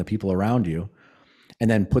family and the people around you, and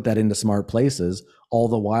then put that into smart places, all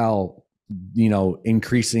the while,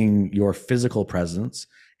 increasing your physical presence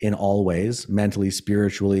in all ways, mentally,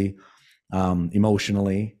 spiritually,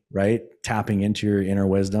 emotionally, right? Tapping into your inner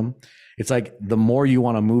wisdom. It's like the more you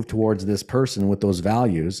want to move towards this person with those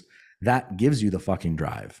values, that gives you the fucking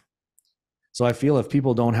drive. So I feel if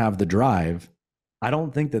people don't have the drive, I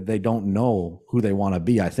don't think that they don't know who they want to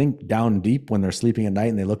be. I think down deep when they're sleeping at night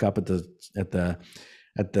and they look up at the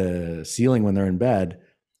ceiling when they're in bed,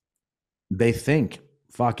 they think,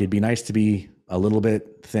 fuck, it'd be nice to be a little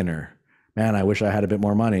bit thinner. Man, I wish I had a bit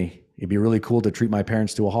more money. It'd be really cool to treat my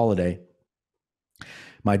parents to a holiday.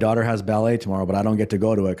 My daughter has ballet tomorrow, but I don't get to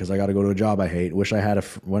go to it because I got to go to a job I hate. Wish I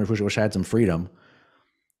had some freedom.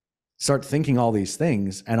 Start thinking all these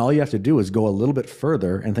things, and all you have to do is go a little bit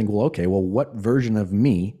further and think, well, okay, well, what version of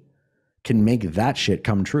me can make that shit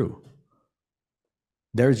come true?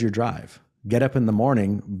 There's your drive. Get up in the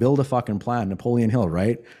morning, build a fucking plan. Napoleon Hill,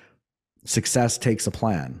 right? Success takes a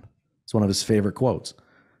plan. It's one of his favorite quotes.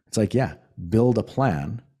 It's like, yeah, build a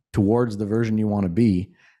plan towards the version you want to be.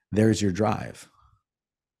 There's your drive.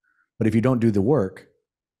 But if you don't do the work,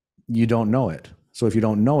 you don't know it. So if you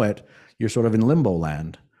don't know it, you're sort of in limbo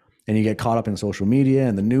land, and you get caught up in social media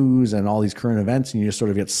and the news and all these current events, and you just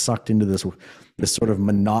sort of get sucked into this sort of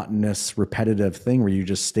monotonous, repetitive thing where you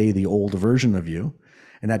just stay the old version of you,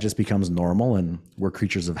 and that just becomes normal, and we're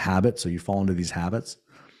creatures of habit, so you fall into these habits.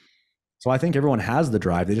 So I think everyone has the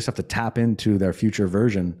drive. They just have to tap into their future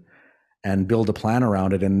version and build a plan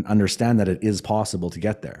around it and understand that it is possible to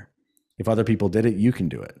get there. If other people did it, you can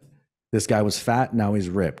do it. This guy was fat, now he's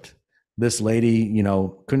ripped. This lady,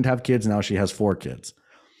 couldn't have kids, now she has 4 kids.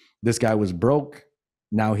 This guy was broke,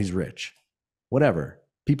 now he's rich. Whatever.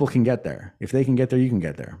 People can get there. If they can get there, you can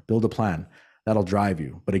get there. Build a plan. That'll drive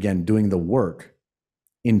you. But again, doing the work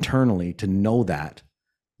internally to know that,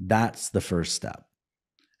 that's the first step.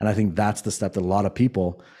 And I think that's the step that a lot of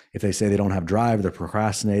people, if they say they don't have drive, they're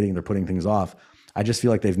procrastinating, they're putting things off, I just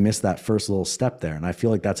feel like they've missed that first little step there. And I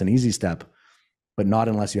feel like that's an easy step, but not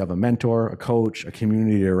unless you have a mentor, a coach, a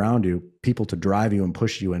community around you, people to drive you and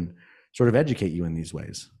push you and sort of educate you in these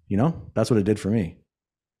ways. That's what it did for me.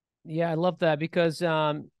 Yeah, I love that because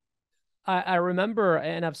I remember,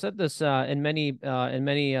 and I've said this in many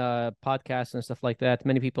podcasts and stuff like that,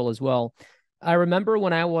 many people as well. I remember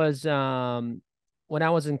when I was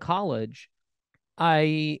in college,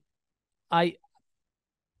 I I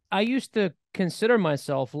I used to consider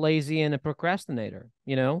myself lazy and a procrastinator,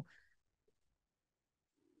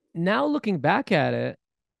 Now looking back at it,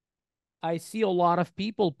 I see a lot of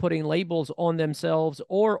people putting labels on themselves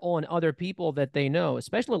or on other people that they know,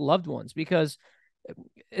 especially loved ones, because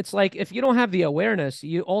it's like if you don't have the awareness,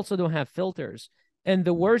 you also don't have filters. And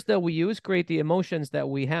the words that we use create the emotions that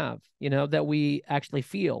we have, that we actually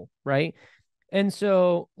feel, right? And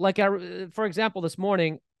so, like, for example, this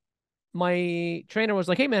morning, my trainer was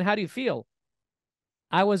like, "Hey, man, how do you feel?"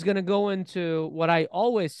 I was going to go into what I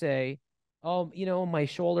always say. Oh, my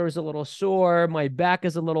shoulder is a little sore. My back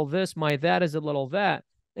is a little this. My that is a little that.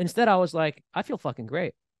 Instead, I was like, I feel fucking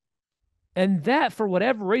great. And that, for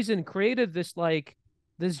whatever reason, created this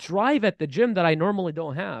drive at the gym that I normally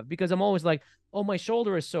don't have, because I'm always like, oh, my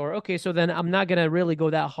shoulder is sore. Okay, so then I'm not going to really go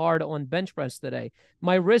that hard on bench press today.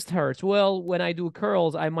 My wrist hurts. Well, when I do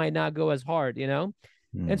curls, I might not go as hard, And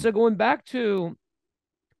so going back to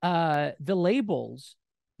the labels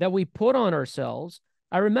that we put on ourselves,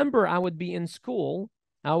 I remember I would be in school.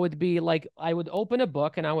 I would be like, I would open a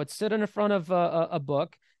book and I would sit in front of a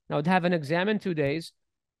book. And I would have an exam in 2 days.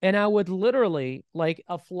 And I would literally, like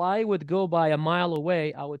a fly would go by a mile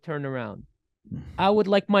away, I would turn around. I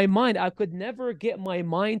would I could never get my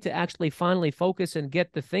mind to actually finally focus and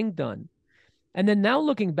get the thing done. And then now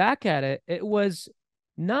looking back at it, it was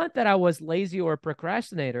not that I was lazy or a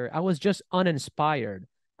procrastinator. I was just uninspired.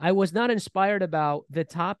 I was not inspired about the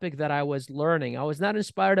topic that I was learning. I was not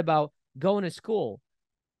inspired about going to school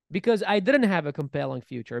because I didn't have a compelling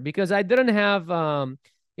future, because I didn't have,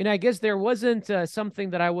 I guess there wasn't something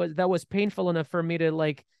that was painful enough for me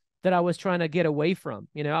to that I was trying to get away from.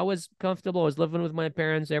 I was comfortable. I was living with my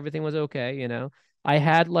parents. Everything was okay. I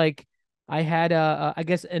had I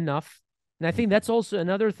guess enough. And I think that's also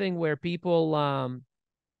another thing where people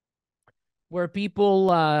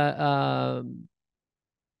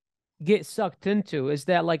get sucked into? Is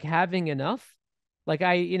that like having enough? Like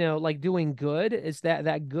like doing good? Is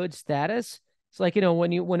that good status? It's like,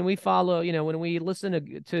 when we follow, when we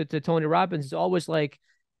listen to Tony Robbins, it's always like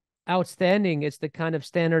outstanding. It's the kind of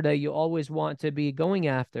standard that you always want to be going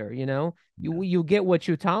after, you get what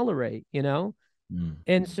you tolerate. Mm.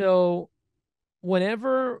 And so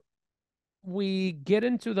whenever we get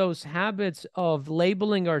into those habits of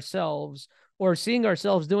labeling ourselves or seeing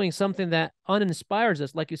ourselves doing something that uninspires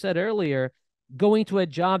us, like you said earlier, going to a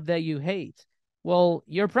job that you hate, well,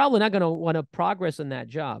 you're probably not going to want to progress in that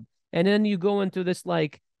job. And then you go into this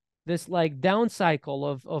down cycle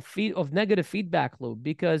of negative feedback loop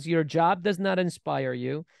because your job does not inspire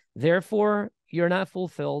you. Therefore, you're not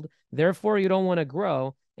fulfilled. Therefore, you don't want to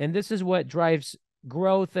grow. And this is what drives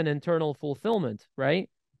growth and internal fulfillment, right?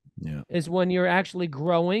 Yeah. Is when you're actually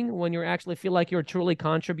growing, when you actually feel like you're truly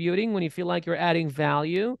contributing, when you feel like you're adding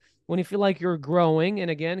value, when you feel like you're growing and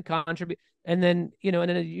again contribute, and then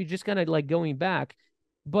you just kind of like going back.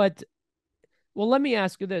 But well, let me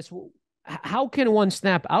ask you this: how can one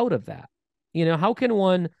snap out of that? How can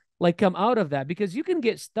one like come out of that? Because you can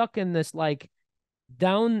get stuck in this like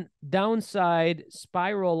downside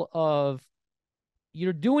spiral of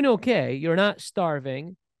you're doing okay, you're not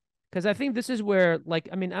starving, because I think this is where, like,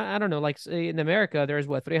 I mean, I don't know, like say in America, there's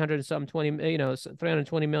what 300 some 20,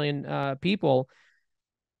 320 million people.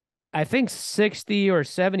 I think 60 or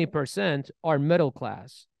 70% are middle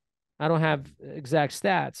class. I don't have exact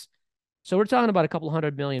stats. So we're talking about a couple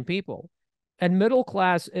 100 million people. And middle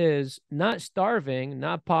class is not starving,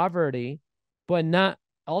 not poverty, but not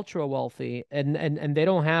ultra wealthy. And they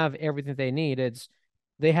don't have everything they need.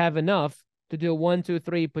 They have enough to do one, two,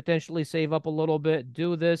 three, potentially save up a little bit,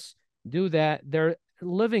 do this, do that. They're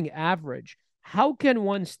living average. How can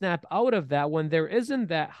one snap out of that when there isn't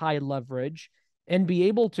that high leverage and be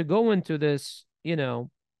able to go into this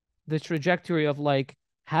trajectory of like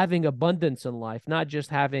having abundance in life, not just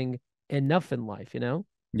having enough in life?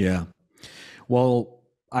 Yeah. Well,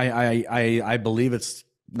 I believe it's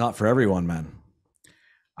not for everyone, man.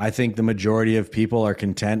 I think the majority of people are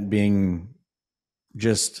content being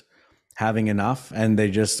just having enough and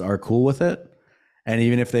they just are cool with it. And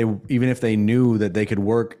even if they knew that they could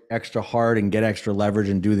work extra hard and get extra leverage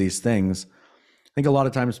and do these things, I think a lot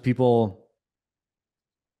of times people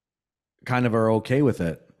kind of are okay with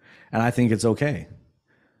it. And I think it's okay,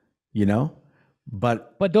 you know?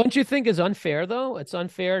 But But don't you think it's unfair though? It's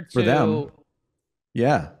unfair for them, to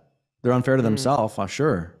yeah, they're unfair to mm, themselves,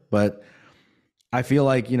 sure. But I feel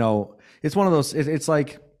like, it's one of those, it's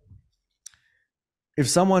like if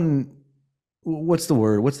someone, what's the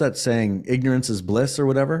word? What's that saying? Ignorance is bliss or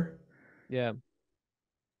whatever. yeah.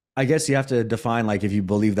 I guess you have to define like if you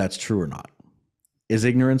believe that's true or not. Is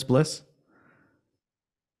ignorance bliss?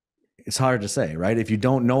 It's hard to say, right? If you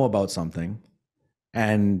don't know about something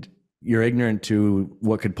and you're ignorant to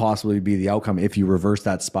what could possibly be the outcome if you reverse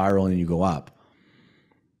that spiral and you go up.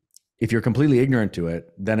 If you're completely ignorant to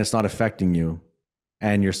it, then it's not affecting you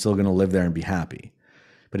and you're still going to live there and be happy.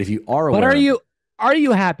 But if you are But aware of it, are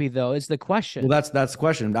you happy though is the well, question. that's the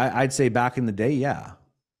question. I'd say back in the day, yeah.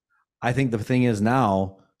 I think the thing is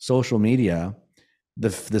now social media,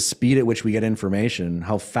 the speed at which we get information,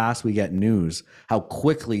 how fast we get news, how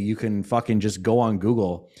quickly you can fucking just go on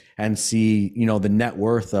Google and see, the net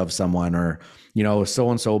worth of someone, or, so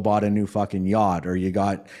and so bought a new fucking yacht, or you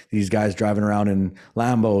got these guys driving around in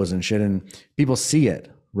Lambos and shit, and people see it,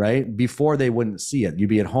 right? Before they wouldn't see it. You'd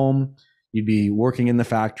be at home, you'd be working in the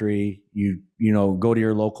factory, go to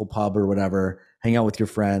your local pub or whatever, hang out with your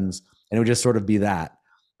friends, and it would just sort of be that.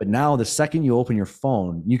 But now the second you open your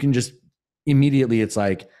phone, you can just immediately, it's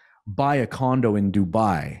like, buy a condo in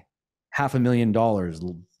Dubai,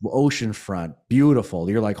 $500,000, oceanfront, beautiful.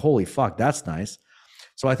 You're like, holy fuck, that's nice.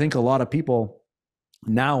 So I think a lot of people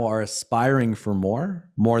now are aspiring for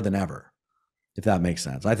more than ever, if that makes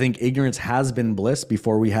sense. I think ignorance has been bliss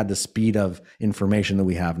before we had the speed of information that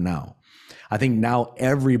we have now. I think now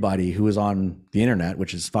everybody who is on the internet,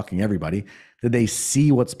 which is fucking everybody, that they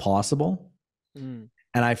see what's possible. Mm.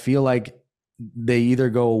 And I feel like they either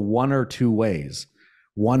go one or two ways.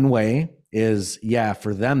 One way is, yeah,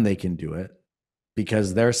 for them, they can do it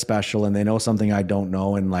because they're special and they know something I don't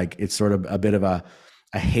know. And like, it's sort of a bit of a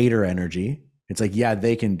hater energy. It's like, yeah,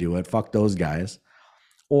 they can do it. Fuck those guys.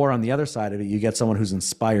 Or on the other side of it, you get someone who's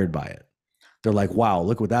inspired by it. They're like, wow,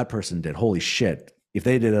 look what that person did. Holy shit. If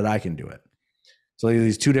they did it, I can do it. So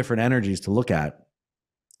these two different energies to look at.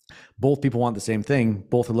 Both people want the same thing.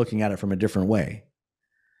 Both are looking at it from a different way.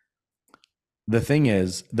 The thing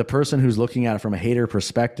is, the person who's looking at it from a hater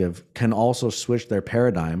perspective can also switch their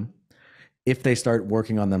paradigm if they start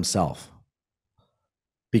working on themselves.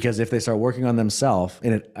 Because if they start working on themselves,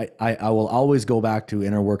 and I will always go back to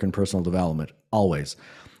inner work and personal development, always.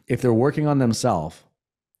 If they're working on themselves,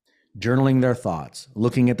 journaling their thoughts,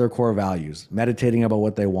 looking at their core values, meditating about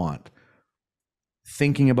what they want,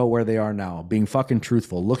 thinking about where they are now, being fucking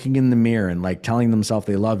truthful, looking in the mirror and like telling themselves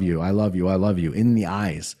they love you, I love you, I love you in the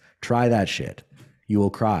eyes. Try that shit. You will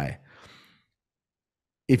cry.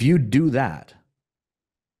 If you do that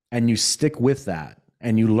and you stick with that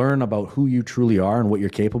and you learn about who you truly are and what you're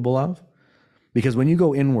capable of, because when you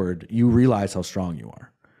go inward, you realize how strong you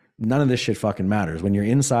are. None of this shit fucking matters. When you're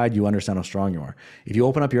inside, you understand how strong you are. If you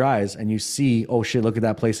open up your eyes and you see, oh shit, look at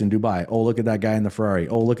that place in Dubai. Oh, look at that guy in the Ferrari.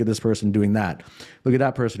 Oh, look at this person doing that. Look at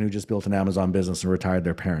that person who just built an Amazon business and retired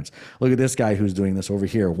their parents. Look at this guy who's doing this over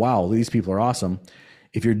here. Wow, these people are awesome.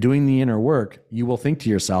 If you're doing the inner work, you will think to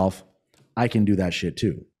yourself, I can do that shit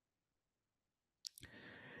too.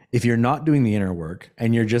 If you're not doing the inner work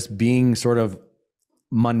and you're just being sort of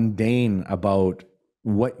mundane about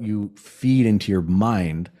what you feed into your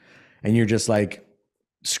mind, and you're just like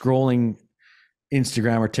scrolling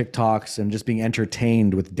Instagram or TikToks and just being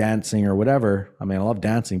entertained with dancing or whatever. I mean, I love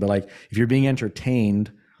dancing, but like if you're being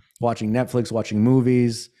entertained, watching Netflix, watching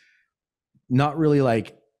movies, not really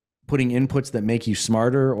like putting inputs that make you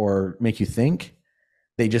smarter or make you think,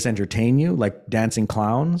 they just entertain you, like dancing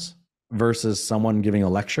clowns versus someone giving a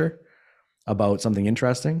lecture about something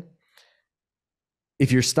interesting.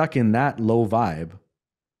 If you're stuck in that low vibe,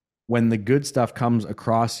 when the good stuff comes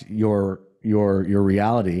across your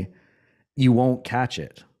reality, you won't catch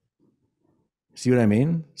it. See what I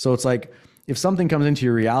mean? So it's like if something comes into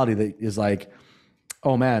your reality that is like,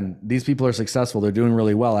 oh man, these people are successful, they're doing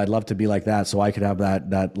really well, I'd love to be like that so I could have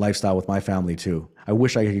that lifestyle with my family too. I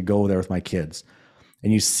wish I could go there with my kids.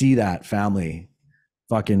 And you see that family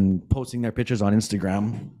fucking posting their pictures on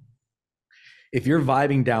Instagram. If you're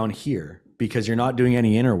vibing down here because you're not doing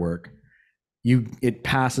any inner work, it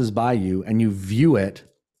passes by you and you view it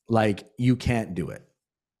like you can't do it.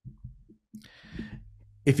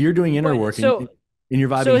 If you're doing inner work and you're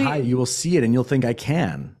vibing high, you will see it and you'll think I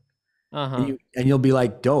can. And you'll be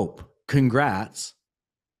like, dope, congrats.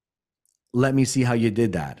 Let me see how you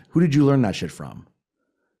did that. Who did you learn that shit from?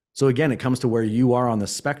 So again, it comes to where you are on the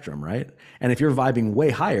spectrum, right? And if you're vibing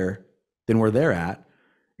way higher than where they're at,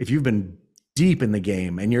 if you've been deep in the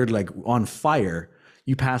game and you're like on fire,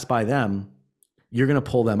 you pass by them, you're going to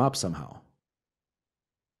pull them up somehow.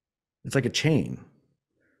 It's like a chain.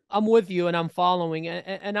 I'm with you and I'm following.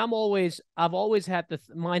 And I've always had the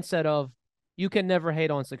mindset of you can never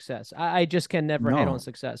hate on success. I just can never hate on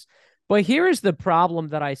success. But here's the problem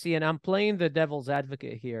that I see, and I'm playing the devil's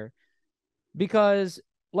advocate here, because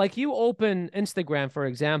like you open Instagram, for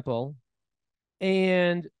example,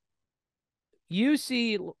 and you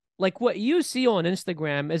see like what you see on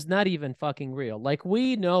Instagram is not even fucking real. Like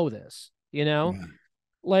we know this, you know,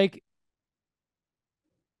 like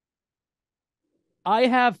I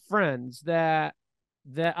have friends that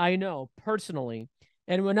I know personally,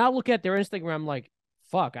 and when I look at their Instagram, I'm like,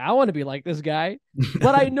 fuck, I want to be like this guy,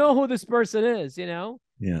 but I know who this person is, you know?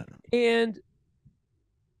 Yeah. And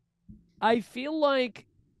I feel like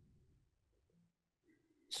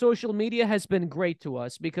social media has been great to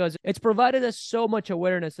us because it's provided us so much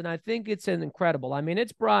awareness, and I think it's incredible. I mean,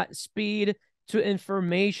 it's brought speed to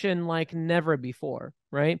information like never before,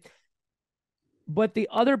 right? But the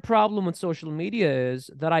other problem with social media is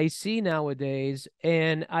that I see nowadays,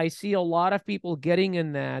 and I see a lot of people getting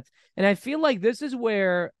in that. And I feel like this is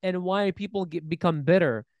where and why people become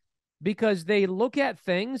bitter, because they look at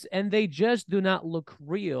things and they just do not look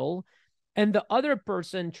real. And the other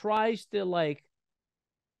person tries to like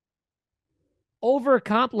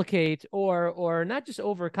overcomplicate or not just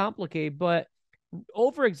overcomplicate, but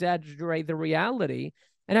over exaggerate the reality.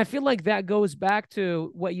 And I feel like that goes back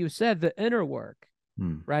to what you said, the inner work,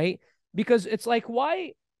 right? Because it's like,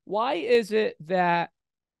 why is it that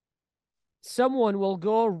someone will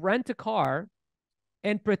go rent a car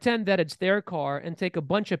and pretend that it's their car and take a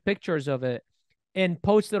bunch of pictures of it and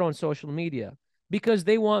post it on social media? Because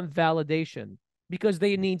they want validation, because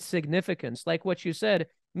they need significance. Like what you said,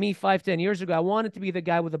 me 5-10 years ago, I wanted to be the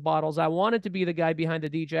guy with the bottles. I wanted to be the guy behind the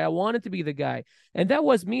DJ. I wanted to be the guy. And that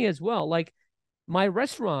was me as well. Like, my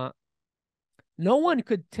restaurant, no one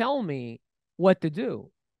could tell me what to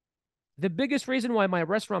do. The biggest reason why my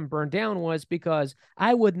restaurant burned down was because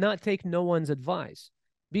I would not take no one's advice,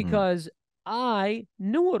 because I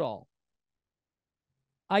knew it all.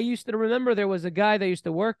 I used to remember there was a guy that used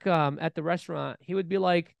to work at the restaurant. He would be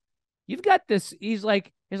like, you've got this. He's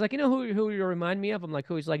like, you know who you remind me of? I'm like,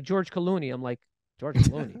 who? He's like, George Clooney. I'm like, George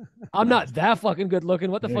Clooney? I'm not that fucking good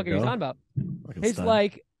looking. What the fuck are you talking about? He's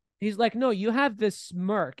like, He's like, no, you have this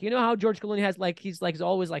smirk. You know how George Clooney has like, he's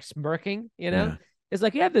always like smirking, you know? Yeah. It's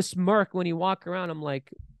like you have this smirk when you walk around. I'm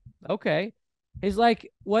like, okay. He's like,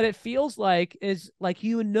 what it feels like is like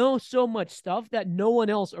you know so much stuff that no one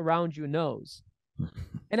else around you knows.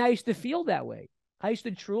 And I used to feel that way. I used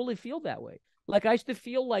to truly feel that way. Like I used to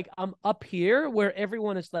feel like I'm up here where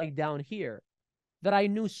everyone is like down here, that I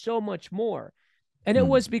knew so much more. And it Mm.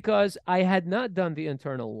 was because I had not done the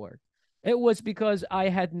internal work. It was because I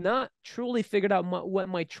had not truly figured out what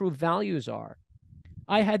my true values are.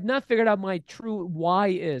 I had not figured out my true why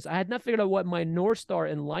is. I had not figured out what my North Star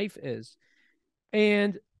in life is.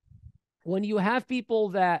 And when you have people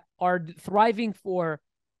that are thriving for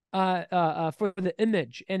the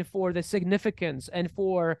image and for the significance and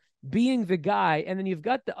for being the guy, and then you've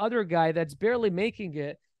got the other guy that's barely making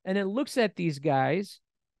it, and it looks at these guys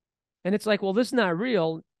and it's like, well, this is not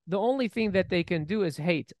real. The only thing that they can do is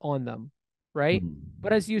hate on them, right?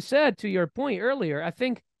 But Mm. as you said to your point earlier, I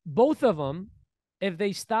think both of them, if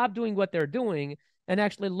they stop doing what they're doing and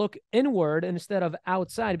actually look inward instead of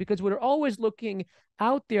outside, because we're always looking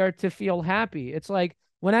out there to feel happy. It's like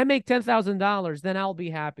when I make $10,000, then I'll be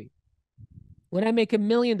happy. When I make $1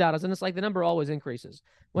 million, and it's like the number always increases.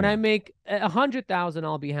 When I Yeah. make 100,000,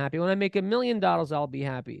 I'll be happy. When I make $1 million, I'll be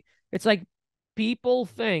happy. It's like people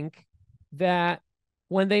think that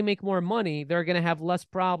when they make more money, they're going to have less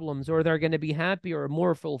problems or they're going to be happier or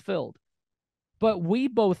more fulfilled. But we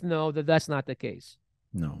both know that that's not the case.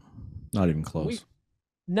 No, not even We close.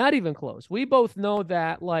 not even close. We both know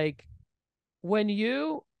that like when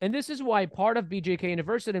you, and this is why part of BJK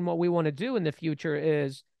University and what we want to do in the future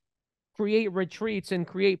is create retreats and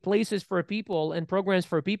create places for people and programs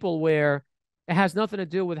for people where it has nothing to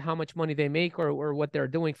do with how much money they make or what they're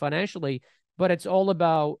doing financially, but it's all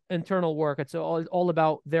about internal work. It's all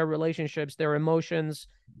about their relationships, their emotions,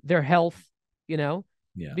 their health, you know,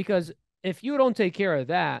 Yeah. because if you don't take care of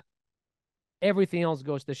that, everything else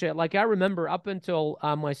goes to shit. Like I remember up until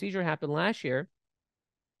my seizure happened last year,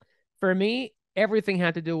 for me, everything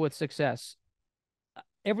had to do with success.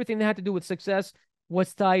 Everything that had to do with success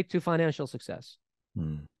was tied to financial success.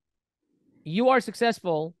 Mm. You are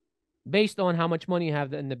successful based on how much money you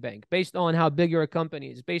have in the bank, based on how big your company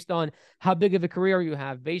is, based on how big of a career you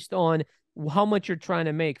have, based on how much you're trying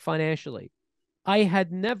to make financially. I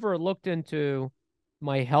had never looked into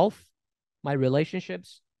my health, my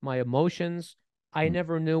relationships, my emotions. I Mm.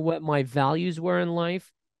 never knew what my values were in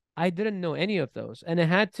life. I didn't know any of those. And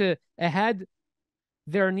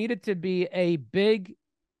there needed to be a big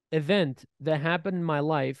event that happened in my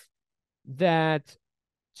life that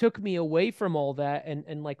took me away from all that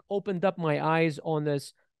and like opened up my eyes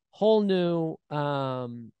whole new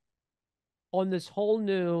on this whole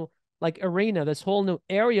new like arena, this whole new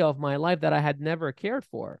area of my life that I had never cared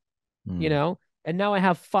for, you Mm. know? And now I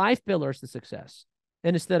have five pillars to success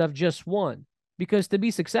and instead of just one. Because to be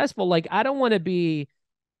successful, like I don't want to be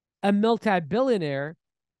a multi-billionaire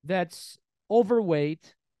that's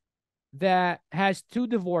overweight, that has two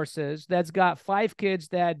divorces, that's got five kids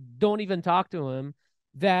that don't even talk to him,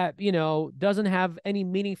 that, you know, doesn't have any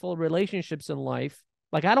meaningful relationships in life.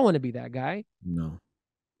 Like, I don't want to be that guy. No.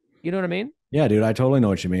 You know what I mean? Yeah, dude, I totally know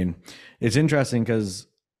what you mean. It's interesting because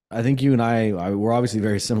I think you and we're obviously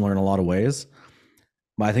very similar in a lot of ways.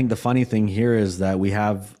 But I think the funny thing here is that we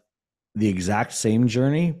have the exact same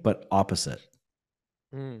journey, but opposite.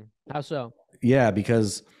 How so? Yeah,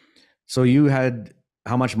 because so you had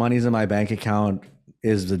how much money's in my bank account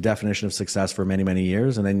is the definition of success for many, many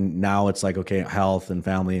years. And then now it's like, okay, health and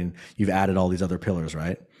family, and you've added all these other pillars,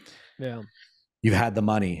 right? Yeah. You've had the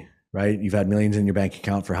money, right? You've had millions in your bank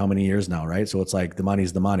account for how many years now, right? So it's like the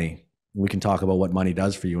money's the money. We can talk about what money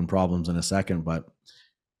does for you and problems in a second, but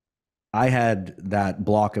I had that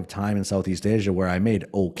block of time in Southeast Asia where I made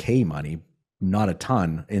okay money, not a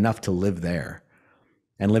ton, enough to live there.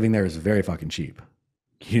 And living there is very fucking cheap.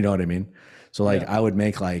 You know what I mean? So like Yeah. I would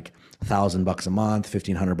make like $1,000 a month,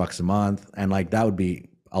 $1,500 a month. And like that would be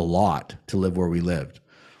a lot to live where we lived.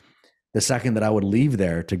 The second that I would leave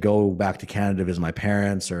there to go back to Canada to visit my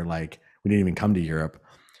parents, or like we didn't even come to Europe,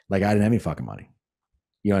 like I didn't have any fucking money.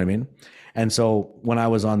 You know what I mean? And so when I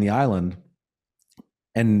was on the island,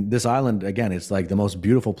 and this island, again, it's like the most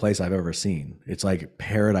beautiful place I've ever seen. It's like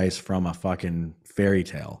paradise from a fucking fairy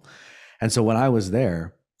tale. And so when I was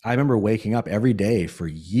there, I remember waking up every day for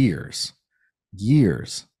years,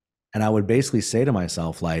 years. And I would basically say to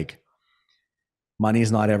myself, like,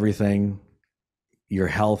 money's not everything. You're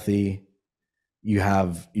healthy.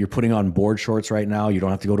 You're putting on board shorts right now. You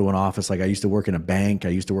don't have to go to an office. Like I used to work in a bank. I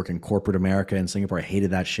used to work in corporate America in Singapore. I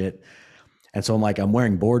hated that shit. And so I'm like, I'm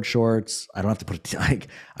wearing board shorts. I don't have to put like,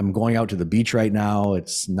 I'm going out to the beach right now.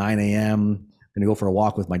 It's 9 a.m. I'm going to go for a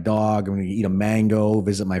walk with my dog. I'm going to eat a mango,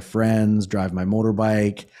 visit my friends, drive my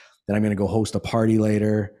motorbike. Then I'm going to go host a party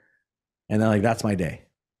later. And then like, that's my day.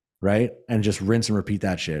 Right. And just rinse and repeat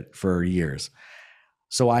that shit for years.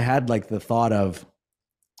 So I had like the thought of,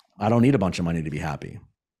 I don't need a bunch of money to be happy.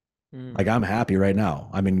 Like I'm happy right now.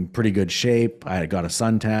 I'm in pretty good shape. I got a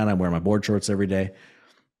suntan. I'm wearing my board shorts every day.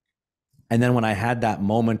 And then when I had that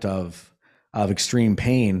moment of extreme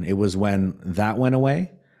pain, it was when that went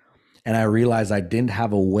away. And I realized I didn't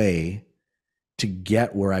have a way to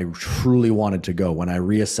get where I truly wanted to go when I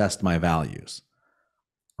reassessed my values,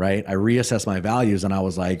 right? I reassessed my values and I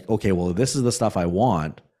was like, okay, well, this is the stuff I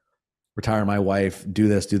want. Retire my wife, do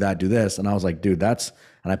this, do that, do this. And I was like, dude, and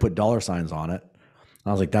I put dollar signs on it. I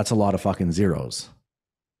was like, that's a lot of fucking zeros.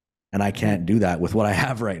 And I can't do that with what I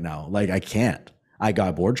have right now. Like I can't. I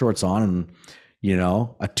got board shorts on and, you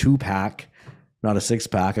know, a 2-pack, not a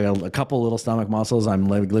 6-pack. I got a couple little stomach muscles. I'm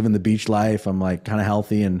living the beach life. I'm like kind of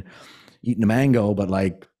healthy and eating a mango, but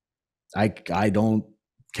like I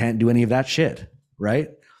can't do any of that shit. Right.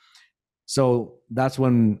 So that's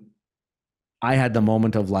when I had the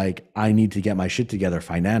moment of like, I need to get my shit together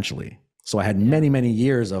financially. So I had many, many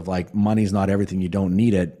years of like, money's not everything. You don't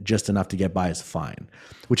need it. Just enough to get by is fine,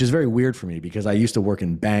 which is very weird for me because I used to work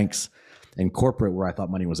in banks and corporate where I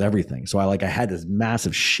thought money was everything. So I had this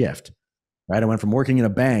massive shift, right? I went from working in a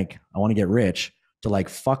bank, I want to get rich, to like,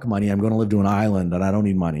 fuck money. I'm going to live to an island and I don't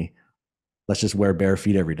need money. Let's just wear bare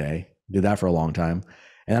feet every day. Did that for a long time.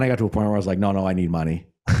 And then I got to a point where I was like, no, I need money.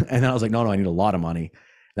 And then I was like, no, I need a lot of money.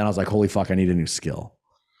 Then I was like, holy fuck, I need a new skill.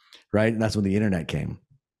 Right. And that's when the internet came.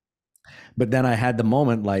 But then I had the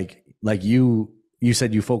moment like you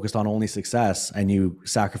said you focused on only success and you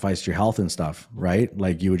sacrificed your health and stuff, right?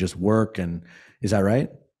 Like you would just work and is that right?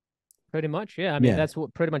 Pretty much. Yeah. I mean, that's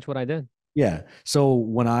pretty much what I did. Yeah. So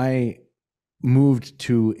when I moved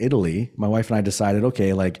to Italy, my wife and I decided,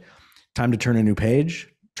 okay, like time to turn a new page,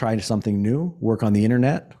 try something new, work on the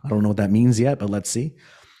internet. I don't know what that means yet, but let's see.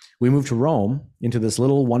 We moved to Rome into this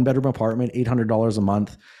little 1-bedroom apartment, $800 a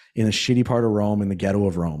month in a shitty part of Rome in the ghetto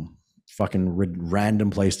of Rome. Fucking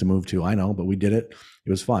random place to move to. I know, but we did it. It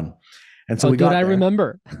was fun. And so we got there. I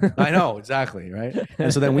remember. I know, exactly. Right.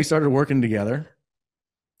 And so then we started working together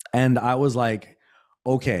and I was like,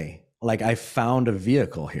 okay, like I found a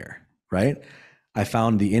vehicle here, right? I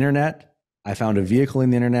found the internet. I found a vehicle in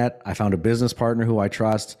the internet. I found a business partner who I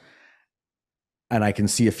trust and I can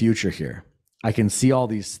see a future here. I can see all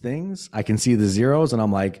these things. I can see the zeros and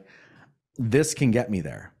I'm like, this can get me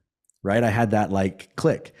there. Right. I had that like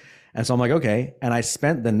click. And so I'm like, okay. And I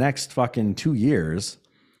spent the next fucking 2 years.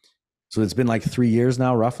 So it's been like 3 years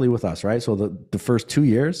now, roughly with us. Right. So the first 2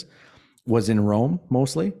 years was in Rome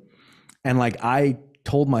mostly. And like, I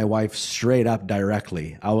told my wife straight up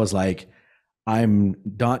directly, I was like, I'm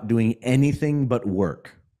not doing anything but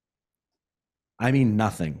work. I mean,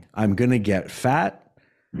 nothing. I'm going to get fat.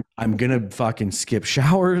 I'm going to fucking skip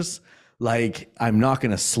showers. Like, I'm not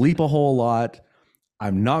going to sleep a whole lot.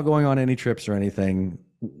 I'm not going on any trips or anything.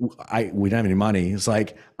 We don't have any money. It's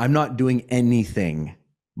like, I'm not doing anything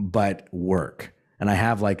but work. And I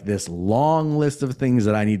have like this long list of things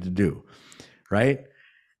that I need to do. Right.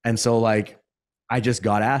 And so like, I just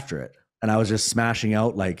got after it and I was just smashing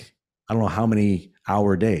out like, I don't know how many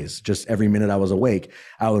hour days, just every minute I was awake,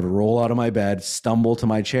 I would roll out of my bed, stumble to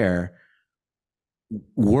my chair,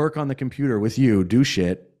 work on the computer with you, do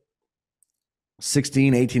shit.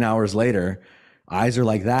 16, 18 hours later, eyes are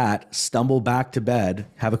like that, stumble back to bed,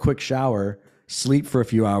 have a quick shower, sleep for a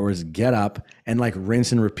few hours, get up and like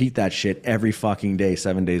rinse and repeat that shit every fucking day,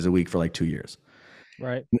 7 days a week for like 2 years.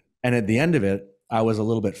 Right. And at the end of it, I was a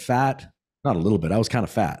little bit fat, not a little bit, I was kind of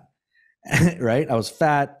fat, right? I was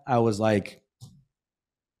fat. I was like,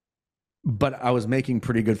 but I was making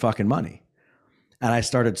pretty good fucking money. And I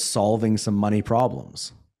started solving some money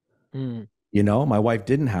problems. You know, my wife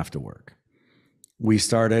didn't have to work. We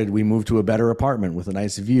moved to a better apartment with a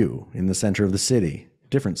nice view in the center of the city,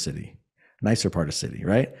 different city, nicer part of city,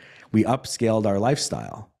 right? We upscaled our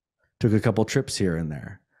lifestyle, took a couple trips here and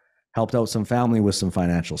there, helped out some family with some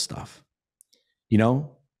financial stuff, you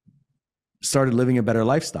know, started living a better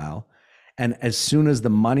lifestyle. And as soon as the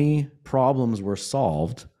money problems were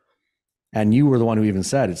solved, and you were the one who even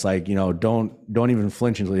said, it's like, you know, don't even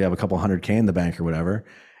flinch until you have a couple $100K in the bank or whatever.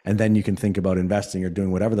 And then you can think about investing or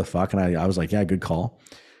doing whatever the fuck. And I was like, yeah, good call.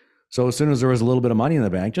 So as soon as there was a little bit of money in the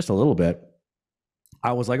bank, just a little bit,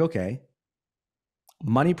 I was like, okay,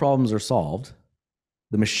 money problems are solved.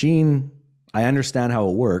 The machine, I understand how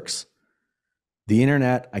it works. The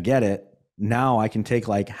internet, I get it. now I can take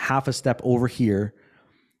like half a step over here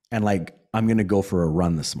and like, I'm going to go for a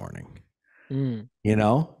run this morning, Mm, you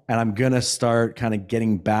know, and I'm going to start kind of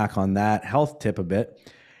getting back on that health tip a bit.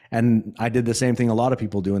 And I did the same thing a lot of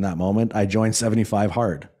people do in that moment. I joined 75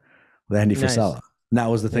 Hard with Andy nice. Frisella. And that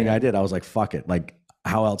was the thing Yeah. I did. I was like, fuck it. Like,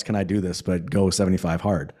 how else can I do this but go 75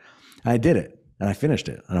 hard? And I did it and I finished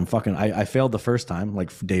it. And I failed the first time,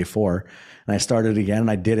 like day 4. And I started again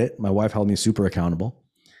and I did it. My wife held me super accountable.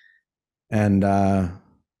 And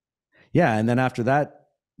yeah. And then after that,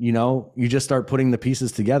 you know, you just start putting the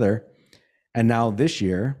pieces together. And now this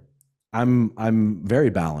year, I'm very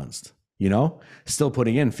balanced, you know, still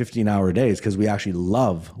putting in 15-hour days because we actually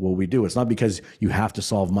love what we do. It's not because you have to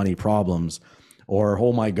solve money problems or,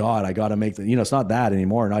 oh my God, I got to make the, you know, it's not that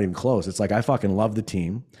anymore, not even close. It's like, I fucking love the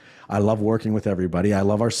team. I love working with everybody. I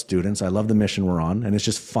love our students. I love the mission we're on. And it's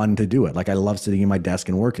just fun to do it. Like, I love sitting in my desk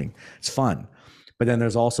and working. It's fun. But then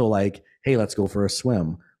there's also like, hey, let's go for a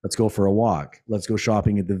swim. Let's go for a walk. Let's go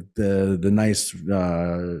shopping at the nice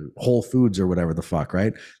Whole Foods or whatever the fuck,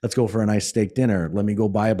 right? Let's go for a nice steak dinner. Let me go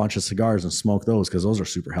buy a bunch of cigars and smoke those because those are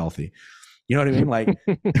super healthy. You know what I mean?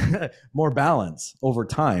 Like more balance over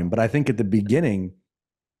time. But I think at the beginning,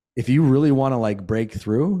 if you really want to like break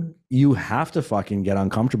through, you have to fucking get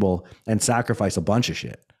uncomfortable and sacrifice a bunch of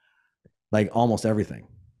shit, like almost everything,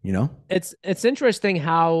 you know? It's interesting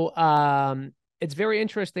how it's very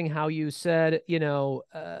interesting how you said, you know,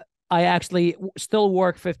 I actually still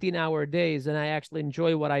work 15-hour days and I actually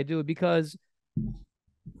enjoy what I do because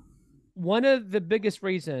one of the biggest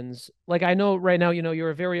reasons, like I know right now, you know,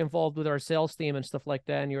 you're very involved with our sales team and stuff like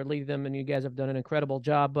that, and you're leading them, and you guys have done an incredible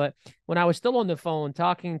job. But when I was still on the phone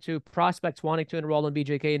talking to prospects wanting to enroll in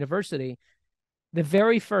BJK University, the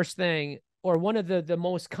very first thing, or one of the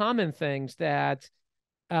most common things that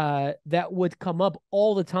would come up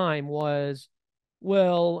all the time was,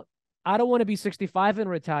 well, I don't want to be 65 and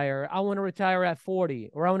retire. I want to retire at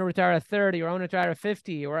 40, or I want to retire at 30, or I want to retire at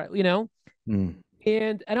 50, or, you know, Mm,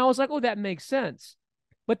 and I was like, oh, that makes sense.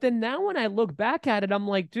 But then now when I look back at it, I'm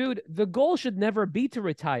like, dude, the goal should never be to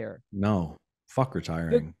retire. no, fuck The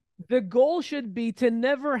retiring. the goal should be to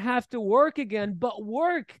never have to work again, but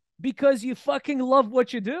work because you fucking love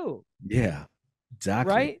what you do, Yeah,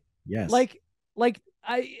 exactly. right? Yes. Like like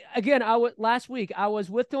I was last week I was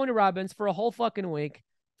with Tony Robbins for a whole fucking week,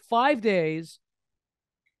 5 days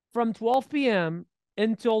from 12 p.m.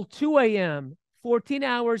 until 2 a.m., 14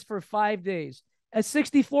 hours for 5 days. A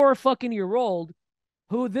 64 fucking year old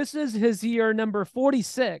who this is his year number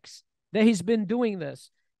 46 that he's been doing this.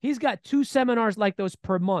 He's got 2 seminars like those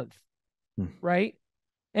per month, Mm. right?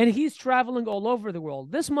 And he's traveling all over the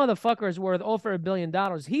world. This motherfucker is worth over $1 billion.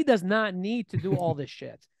 He does not need to do all this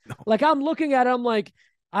shit. No. Like, I'm looking at it, I'm like,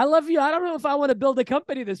 I love you. I don't know if I want to build a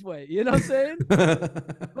company this way. You know what I'm saying?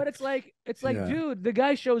 But it's like, Yeah. dude, the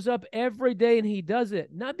guy shows up every day and he does it.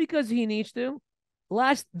 Not because he needs to.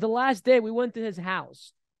 The last day we went to his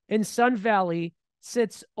house in Sun Valley,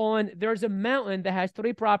 there's a mountain that has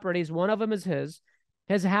 3 properties. One of them is his.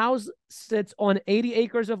 His house sits on 80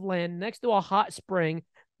 acres of land next to a hot spring.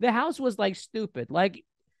 The house was like stupid. Like,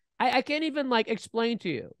 I can't even like explain to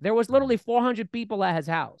you. There was literally 400 people at his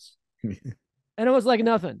house. And it was like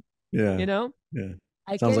nothing, Yeah. you know? Yeah.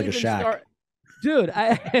 I Sounds can't like a even shack. start, dude.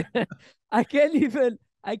 I can't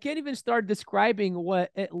even start describing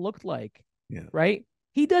what it looked like. Yeah. Right?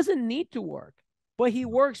 He doesn't need to work, but he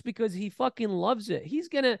works because he fucking loves it.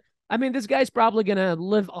 I mean, this guy's probably gonna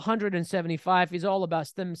live 175. He's all about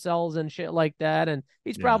stem cells and shit like that, and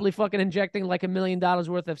he's Yeah. probably fucking injecting like $1 million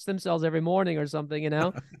worth of stem cells every morning or something, you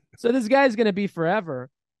know. So this guy's gonna be forever,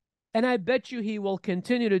 and I bet you he will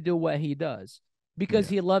continue to do what he does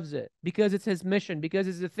because Yeah. he loves it, because it's his mission, because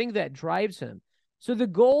it's the thing that drives him. So the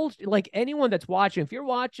goal, like anyone that's watching, if you're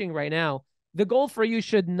watching right now, the goal for you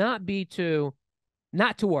should not be to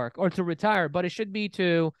not to work or to retire, but it should be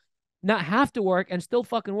to not have to work and still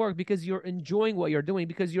fucking work because you're enjoying what you're doing,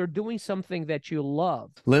 because you're doing something that you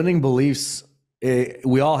love. Limiting beliefs,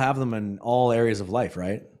 we all have them in all areas of life,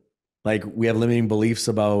 right? Like, we have limiting beliefs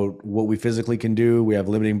about what we physically can do. We have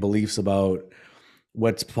limiting beliefs about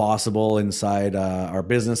what's possible inside our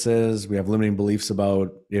businesses. We have limiting beliefs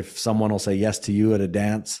about if someone will say yes to you at a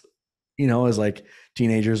dance, you know, as like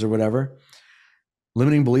teenagers or whatever.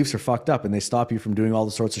 Limiting beliefs are fucked up and they stop you from doing all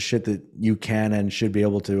the sorts of shit that you can and should be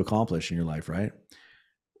able to accomplish in your life, right?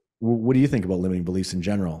 What do you think about limiting beliefs in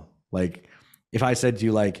general? Like, if I said to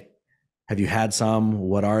you, like, have you had some?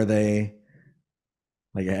 What are they?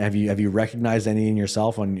 Like, have you recognized any in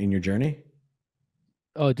yourself in your journey?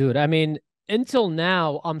 Oh, dude. I mean, until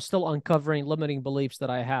now, I'm still uncovering limiting beliefs that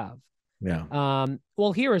I have. Yeah.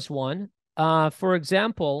 Well, here is one. For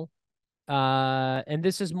example, And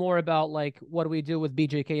this is more about like what we do with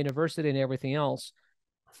BJK University and everything else.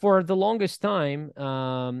 For the longest time,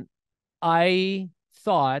 I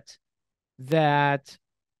thought that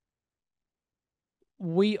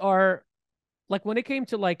we are like when it came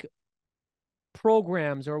to like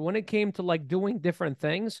programs or when it came to like doing different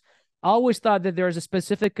things, I always thought that there's a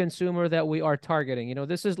specific consumer that we are targeting.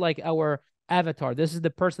 This is like our avatar. This is the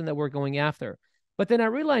person that we're going after. But then I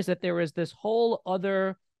realized that there is this whole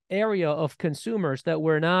other area of consumers that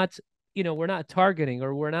we're not targeting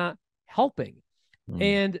or we're not helping. Mm.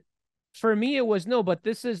 And for me, it was no, but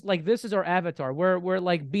this is our avatar. We're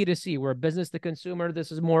like B2C. We're business to consumer.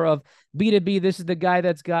 This is more of B2B. This is the guy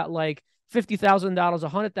that's got like $50,000,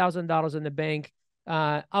 $100,000 in the bank.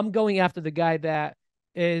 I'm going after the guy that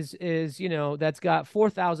is that's got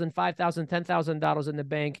 4,000, 5,000, $10,000 in the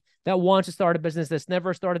bank that wants to start a business, that's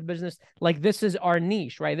never started a business. Like this is our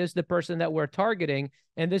niche, right? This is the person that we're targeting,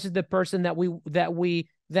 and this is the person that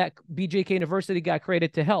BJK University got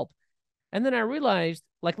created to help. And then I realized,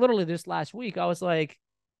 like literally this last week, I was like,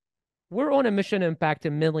 we're on a mission to impact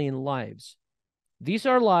 1 million lives. These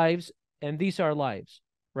are lives and these are lives,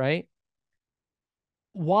 right?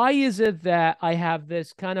 Why is it that I have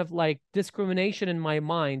this kind of like discrimination in my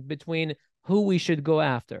mind between who we should go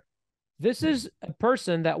after? This is a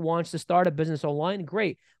person that wants to start a business online.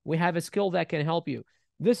 Great. We have a skill that can help you.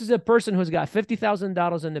 This is a person who's got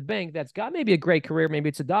 $50,000 in the bank that's got maybe a great career. Maybe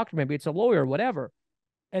it's a doctor, maybe it's a lawyer, whatever,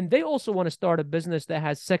 and they also want to start a business that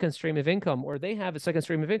has second stream of income, or they have a second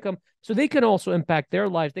stream of income, so they can also impact their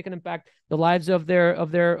lives. They can impact the lives of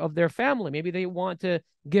their family. Maybe they want to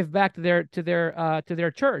give back to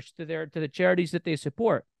their church, to the charities that they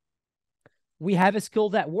support. We have a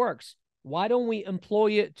skill that works. Why don't we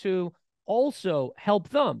employ it to also help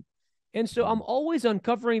them? And so I'm always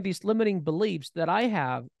uncovering these limiting beliefs that I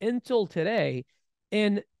have until today.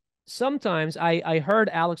 And sometimes I heard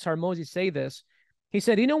Alex Harmozy say this. He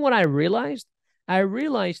said, you know what I realized? I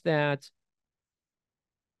realized that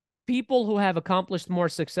people who have accomplished more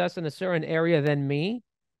success in a certain area than me,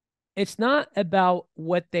 it's not about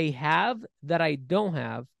what they have that I don't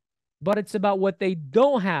have, but it's about what they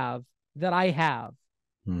don't have that I have.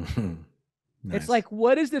 Mm-hmm. Nice. It's like,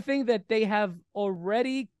 what is the thing that they have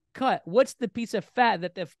already cut? What's the piece of fat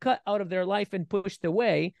that they've cut out of their life and pushed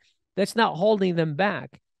away that's not holding them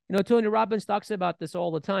back? Tony Robbins talks about this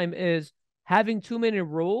all the time, is having too many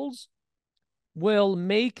rules will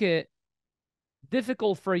make it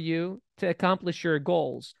difficult for you to accomplish your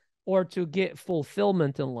goals or to get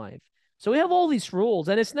fulfillment in life. So we have all these rules,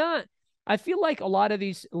 and it's not, I feel like a lot of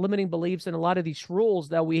these limiting beliefs and a lot of these rules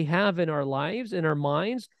that we have in our lives, in our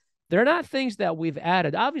minds, they're not things that we've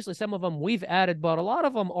added. Obviously, some of them we've added, but a lot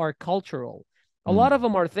of them are cultural. A lot of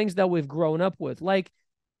them are things that we've grown up with. Like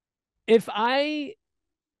if I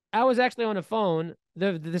was actually on the phone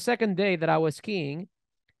the second day that I was skiing,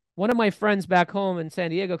 one of my friends back home in San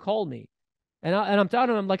Diego called me, and I'm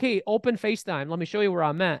telling him, I'm like, hey, open FaceTime. Let me show you where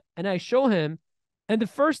I'm at. And I show him, and the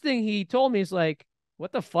first thing he told me is like,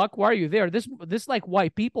 what the fuck? Why are you there? This like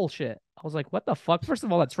white people shit. I was like, what the fuck? First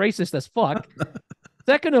of all, that's racist as fuck.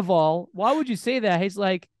 Second of all, why would you say that? He's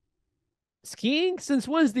like, skiing? Since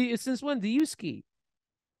when do you ski?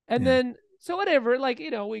 And then so whatever, like,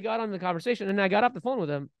 we got on the conversation and I got off the phone with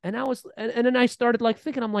him, and and then I started like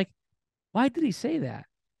thinking, I'm like, why did he say that?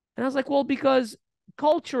 And I was like, well, because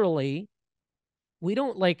culturally, we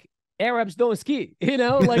don't like Arabs don't ski,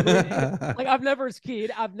 like I've never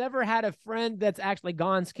skied. I've never had a friend that's actually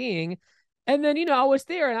gone skiing. And then, I was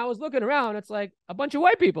there and I was looking around. It's like a bunch of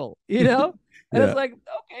white people, and it's like,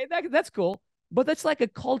 okay, that's cool. But that's like a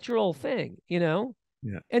cultural thing, Yeah.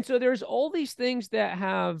 And so there's all these things that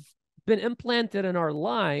have been implanted in our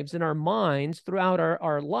lives, in our minds throughout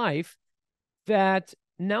our life, that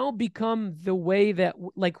now become the way that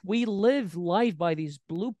like we live life by these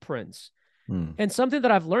blueprints. And something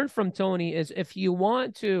that I've learned from Tony is if you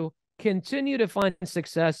want to continue to find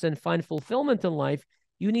success and find fulfillment in life,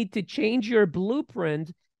 you need to change your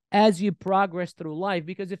blueprint as you progress through life.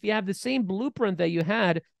 Because if you have the same blueprint that you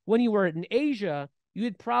had when you were in Asia,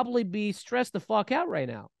 you'd probably be stressed the fuck out right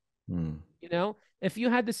now. If you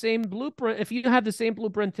had the same blueprint, if you have the same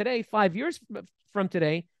blueprint today, 5 years from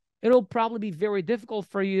today, it'll probably be very difficult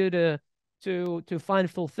for you to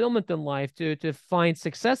find fulfillment in life, to find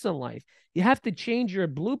success in life. You have to change your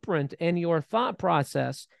blueprint and your thought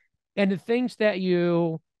process and the things that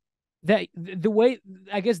the way,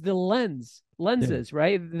 I guess, the lenses,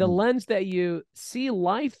 right? The lens that you see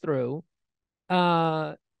life through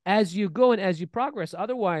as you go and as you progress.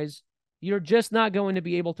 Otherwise, you're just not going to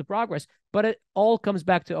be able to progress. But it all comes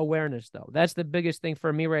back to awareness, though. That's the biggest thing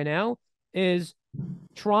for me right now, is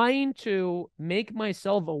trying to make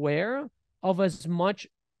myself aware of as much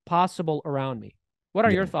possible around me. What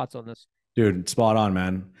are Yeah, your thoughts on this? dude, spot on,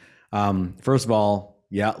 man. First of all,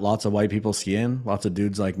 yeah, lots of white people skiing, lots of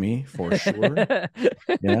dudes like me for sure.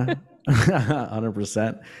 Yeah,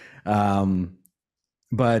 100%. Um,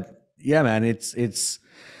 but yeah, man, it's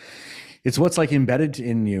what's like embedded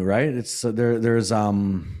in you, right? It's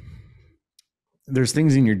there's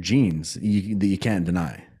things in your genes that you can't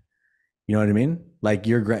deny. You know what I mean? Like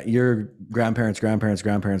your grandparents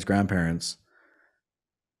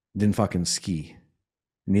didn't fucking ski.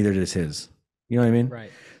 Neither did his. You know what I mean?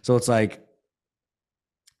 Right. So it's like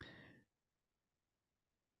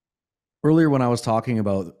earlier when I was talking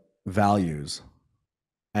about values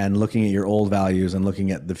and looking at your old values and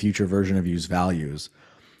looking at the future version of you's values,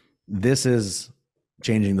 this is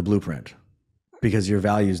changing the blueprint because your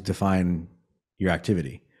values define your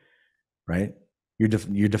activity, right?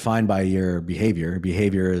 You're defined by your behavior.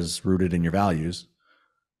 Behavior is rooted in your values,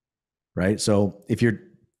 right? So if you're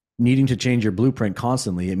needing to change your blueprint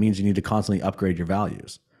constantly, it means you need to constantly upgrade your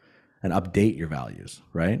values and update your values,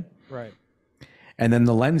 right? Right. And then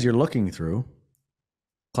the lens you're looking through,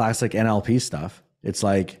 classic NLP stuff, it's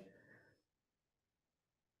like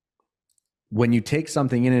when you take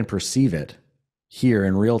something in and perceive it here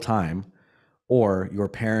in real time, or your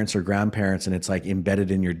parents or grandparents, and it's like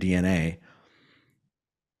embedded in your DNA,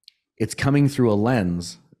 it's coming through a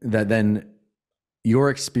lens that then your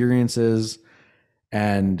experiences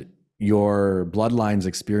and your bloodline's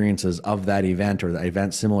experiences of that event or the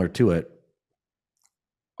event similar to it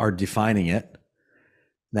are defining it.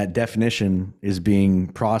 That definition is being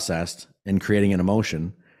processed and creating an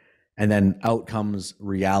emotion, and then out comes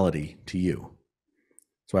reality to you.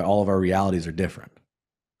 That's why all of our realities are different,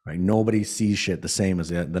 right? Nobody sees shit the same as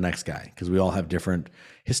the next guy because we all have different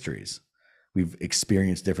histories. We've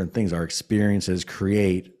experienced different things. Our experiences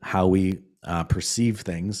create how we perceive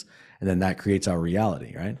things, and then that creates our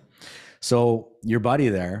reality, right? So your buddy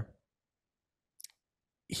there,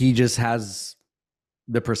 he just has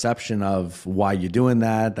the perception of why you doing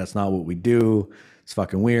that. That's not what we do. It's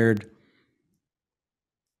fucking weird.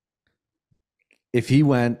 If he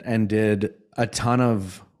went and did a ton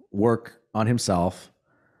of work on himself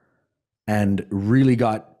and really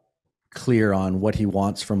got clear on what he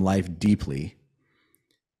wants from life deeply,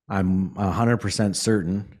 I'm 100%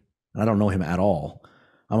 certain, and I don't know him at all,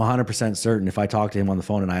 I'm 100% certain if I talked to him on the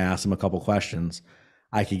phone and I asked him a couple questions,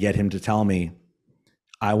 I could get him to tell me,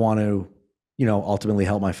 I want to, ultimately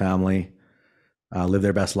help my family, live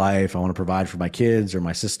their best life. I want to provide for my kids or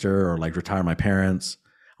my sister or like retire my parents.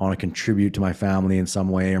 I want to contribute to my family in some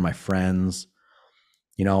way or my friends.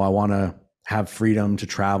 I want to have freedom to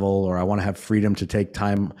travel, or I want to have freedom to take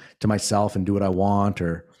time to myself and do what I want,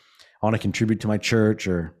 or I want to contribute to my church,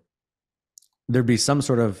 or there'd be some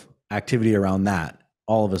sort of activity around that.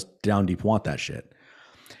 All of us down deep want that shit.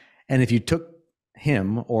 And if you took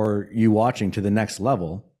him or you watching to the next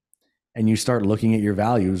level and you start looking at your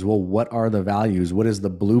values, well, what are the values? What is the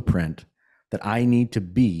blueprint that I need to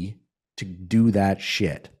be to do that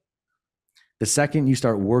shit? The second you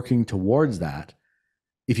start working towards that,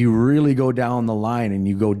 if you really go down the line and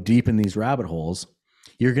you go deep in these rabbit holes,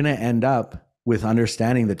 you're going to end up with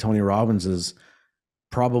understanding that Tony Robbins is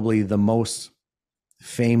probably the most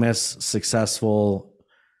famous, successful,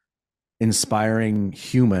 inspiring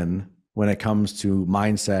human when it comes to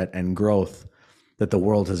mindset and growth that the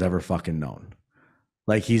world has ever fucking known.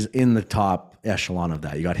 Like, he's in the top echelon of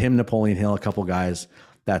that. You got him, Napoleon Hill, a couple guys.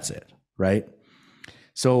 That's it, right?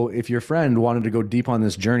 So if your friend wanted to go deep on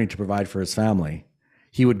this journey to provide for his family,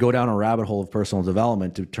 he would go down a rabbit hole of personal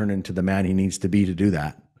development to turn into the man he needs to be to do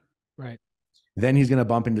that. Right. Then he's going to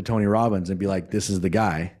bump into Tony Robbins and be like, this is the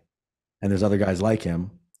guy. And there's other guys like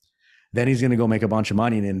him. Then he's going to go make a bunch of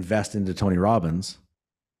money and invest into Tony Robbins.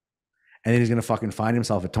 And then he's going to fucking find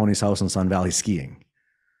himself at Tony's house in Sun Valley skiing.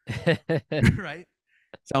 Right?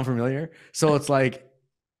 Sound familiar? So it's like,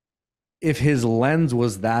 if his lens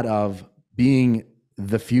was that of being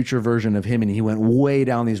the future version of him and he went way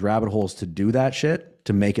down these rabbit holes to do that shit,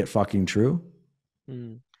 to make it fucking true.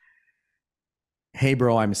 Hey,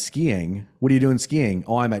 bro, I'm skiing. What are you doing skiing?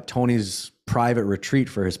 Oh, I'm at Tony's private retreat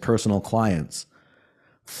for his personal clients.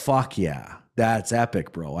 Fuck yeah. That's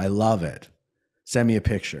epic, bro. I love it. Send me a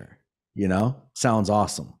picture. Sounds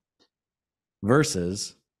awesome.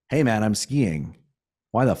 Versus, hey man, I'm skiing.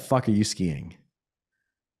 Why the fuck are you skiing?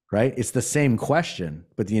 Right? It's the same question,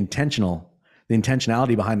 but the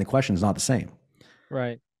intentionality behind the question is not the same.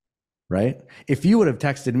 Right. Right? If you would have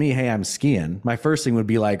texted me, hey, I'm skiing, my first thing would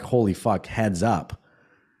be like, holy fuck, heads up.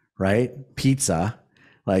 Right? Pizza.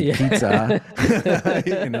 like pizza.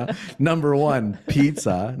 You know, number one,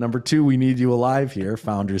 pizza. Number two, we need you alive here,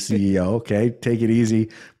 founder CEO. Okay, take it easy,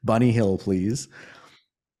 Bunny Hill, please.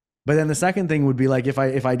 But then the second thing would be like if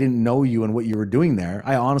I didn't know you and what you were doing there,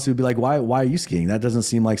 I honestly would be like, why are you skiing? That doesn't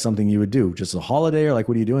seem like something you would do. Just a holiday or like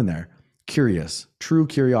what are you doing there? Curious, true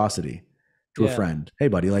curiosity to a Yeah. friend. Hey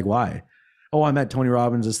buddy, like why? Oh, I met Tony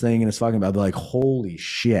Robbins this thing and it's fucking about. I'd be like, holy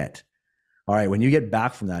shit. All right, when you get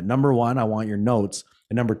back from that, number one, I want your notes.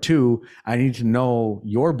 And number two, I need to know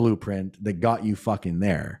your blueprint that got you fucking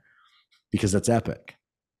there because that's epic.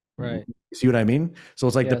 Right. See what I mean? So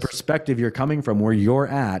it's like the Yes. perspective you're coming from, where you're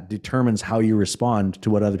at, determines how you respond to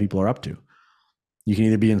what other people are up to. You can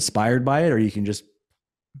either be inspired by it or you can just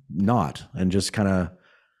not and just kind of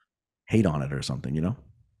hate on it or something, you know?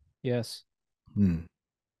 Yes. Hmm.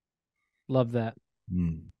 Love that.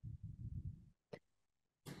 Hmm.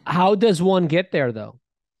 How does one get there though?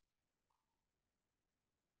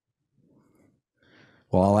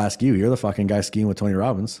 Well, I'll ask you. You're the fucking guy skiing with Tony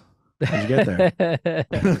Robbins. How'd you get there?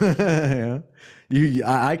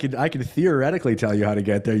 Yeah. I could theoretically tell you how to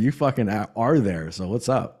get there. You fucking are there. So what's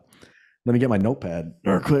up? Let me get my notepad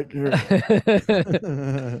real quick.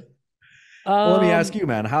 Well, let me ask you,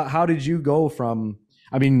 man. How did you go from?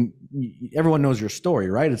 I mean, everyone knows your story,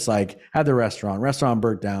 right? It's like had the restaurant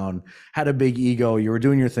burnt down, had a big ego. You were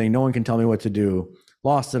doing your thing. No one can tell me what to do.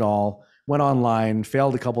 Lost it all. Went online,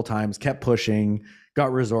 failed a couple times, kept pushing,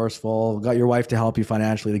 got resourceful, got your wife to help you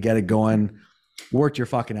financially to get it going, worked your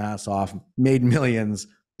fucking ass off, made millions,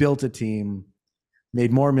 built a team,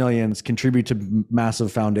 made more millions, contribute to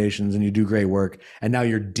massive foundations, and you do great work. And now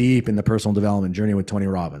you're deep in the personal development journey with Tony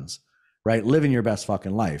Robbins, right? Living your best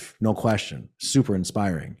fucking life, no question. Super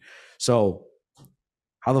inspiring. So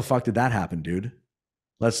how the fuck did that happen, dude?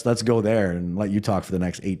 Let's go there and let you talk for the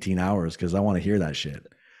next 18 hours because I want to hear that shit.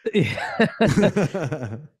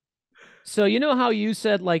 So you know how you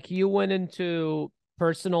said like you went into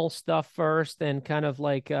personal stuff first and kind of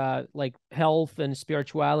like health and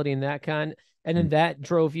spirituality and that kind, and then that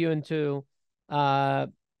drove you into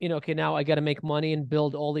okay, now I got to make money and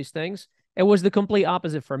build all these things. It was the complete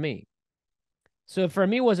opposite for me. So for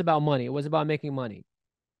me, it was about money. It was about making money.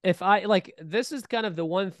 If I like, this is kind of the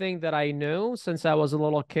one thing that I knew since I was a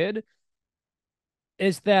little kid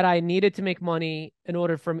is that I needed to make money in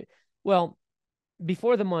order for me. Well,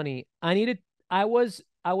 before the money, I always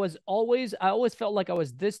felt like I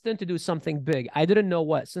was destined to do something big. I didn't know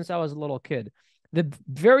what since I was a little kid. The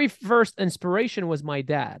very first inspiration was my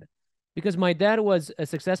dad, because my dad was a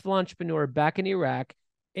successful entrepreneur back in Iraq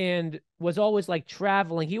and was always like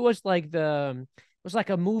traveling. He was like was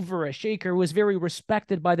like a mover, a shaker, was very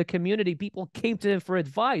respected by the community. People came to him for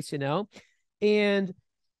advice,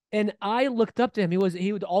 and I looked up to him.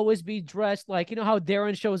 He would always be dressed like, you know how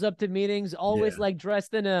Darren shows up to meetings, always like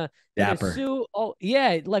dressed in a Dapper. suit. Oh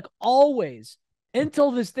yeah, like always.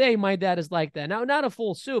 Until this day, my dad is like that. Now, not a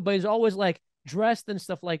full suit, but he's always like dressed and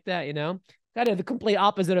stuff like that, Kind of the complete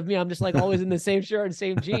opposite of me. I'm just like always in the same shirt and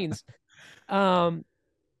same jeans.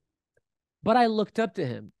 But I looked up to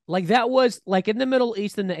him. Like that was like in the Middle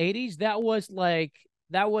East in the 80s, that was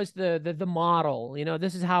the model.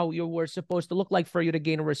 This is how you were supposed to look like for you to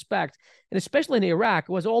gain respect. And especially in Iraq,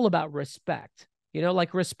 it was all about respect.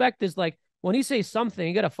 Like respect is like when he says something,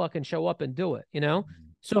 you gotta fucking show up and do it.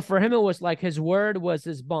 So for him, it was like his word was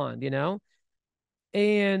his bond.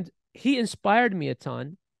 And he inspired me a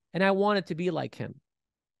ton, and I wanted to be like him.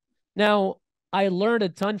 Now, I learned a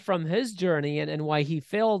ton from his journey and why he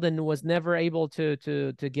failed and was never able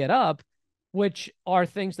to get up, which are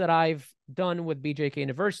things that I've done with BJK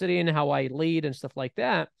University and how I lead and stuff like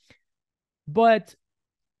that. But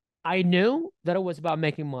I knew that it was about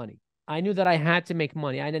making money. I knew that I had to make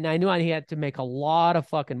money. I knew I had to make a lot of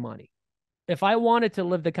fucking money. If I wanted to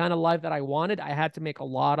live the kind of life that I wanted, I had to make a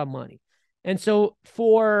lot of money. And so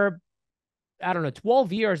for, I don't know,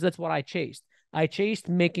 12 years, that's what I chased. I chased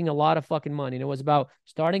making a lot of fucking money. And it was about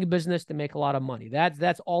starting a business to make a lot of money.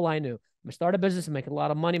 That's all I knew. I'm gonna start a business and make a lot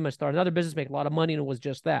of money. I'm gonna start another business, make a lot of money. And it was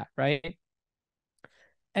just that, right?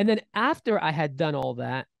 And then after I had done all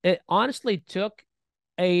that, it honestly took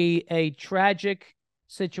a tragic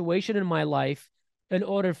situation in my life in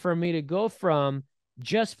order for me to go from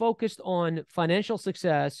just focused on financial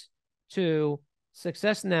success to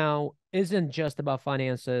success now isn't just about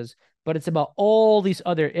finances, but it's about all these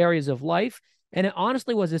other areas of life. And it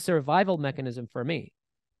honestly was a survival mechanism for me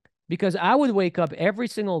because I would wake up every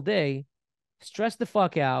single day, stressed the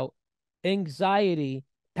fuck out, anxiety,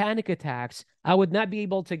 panic attacks. I would not be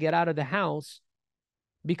able to get out of the house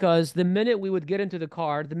because the minute we would get into the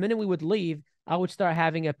car, the minute we would leave, I would start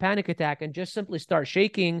having a panic attack and just simply start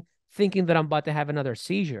shaking, thinking that I'm about to have another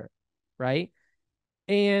seizure, right?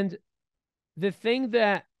 And the thing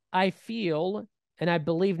that I feel, and I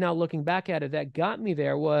believe now looking back at it, that got me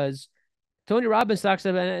there was Tony Robbins talks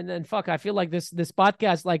about, and fuck, I feel like this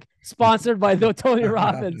podcast like sponsored by the Tony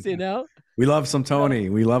Robbins, you know? We love some So, Tony.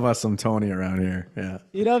 We love us some Tony around here. Yeah,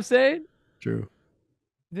 you know what I'm saying? true.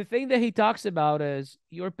 The thing that he talks about is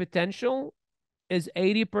your potential is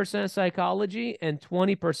 80% psychology and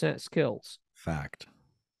 20% skills. Fact.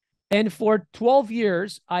 And for 12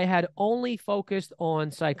 years, I had only focused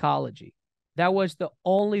on psychology. That was the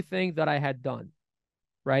only thing that I had done,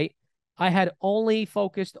 right? I had only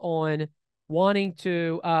focused on wanting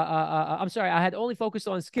to, I'm sorry, I had only focused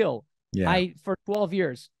on skill. Yeah. For 12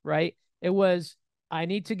 years, right? It was, I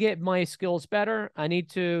need to get my skills better. I need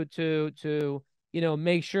to,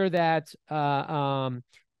 make sure that,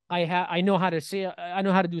 I know how to say, I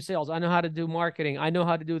know how to do sales. I know how to do marketing. I know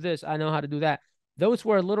how to do this. I know how to do that. Those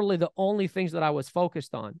were literally the only things that I was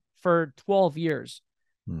focused on for 12 years.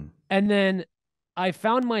 And then I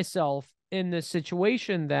found myself in this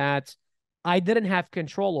situation that I didn't have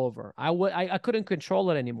control over. I couldn't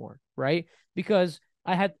control it anymore, right? Because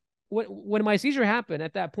I had, when my seizure happened,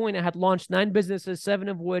 at that point, I had launched 9 businesses, 7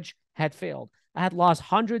 of which had failed. I had lost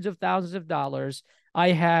hundreds of thousands of dollars.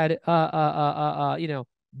 I had,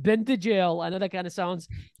 been to jail. I know that kind of sounds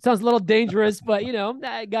a little dangerous, but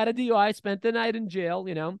I got a DUI, spent the night in jail.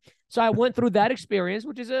 So I went through that experience,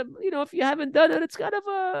 which is if you haven't done it, it's kind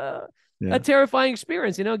of a terrifying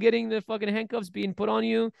experience. Getting the fucking handcuffs being put on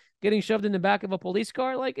you, getting shoved in the back of a police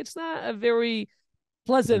car, like it's not a very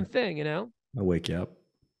pleasant thing. I'll wake you up.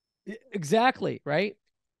 Exactly, right?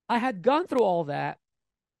 I had gone through all that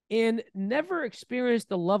and never experienced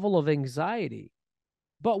the level of anxiety.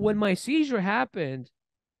 But when my seizure happened,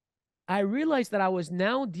 I realized that I was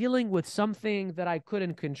now dealing with something that I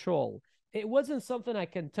couldn't control. It wasn't something I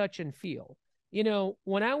can touch and feel.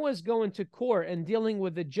 When I was going to court and dealing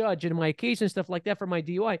with the judge in my case and stuff like that for my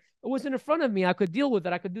DUI, it wasn't in front of me. I could deal with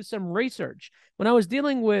it. I could do some research. When I was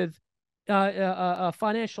dealing with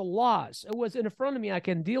financial loss, it was in front of me. I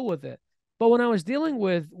can deal with it. But when I was dealing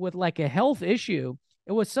with like a health issue,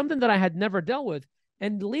 it was something that I had never dealt with.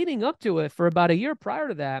 And leading up to it for about a year prior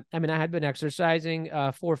to that, I mean, I had been exercising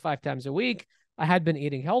 4 or 5 times a week. I had been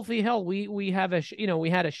eating healthy. Hell, we have we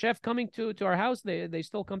had a chef coming to our house. They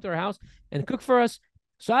still come to our house and cook for us.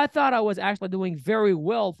 So I thought I was actually doing very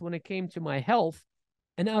well when it came to my health.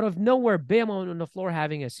 And out of nowhere, bam, I'm on the floor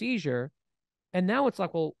having a seizure. And now it's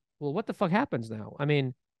like, well, what the fuck happens now? I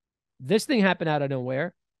mean, this thing happened out of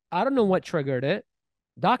nowhere. I don't know what triggered it.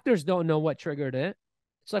 Doctors don't know what triggered it.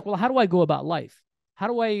 It's like, well, how do I go about life? How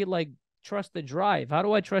do I trust the drive? How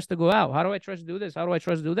do I trust to go out? How do I trust to do this? How do I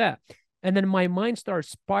trust to do that? And then my mind starts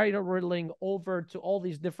spiraling over to all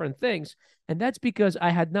these different things. And that's because I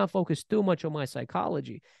had not focused too much on my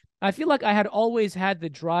psychology. I feel like I had always had the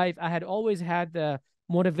drive. I had always had the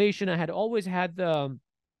motivation. I had always had the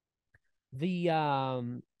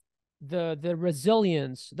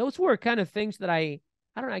resilience. Those were kind of things that I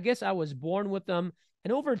don't know, I guess I was born with them.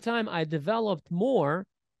 And over time I developed more,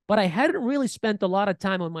 but I hadn't really spent a lot of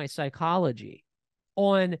time on my psychology,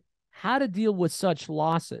 on how to deal with such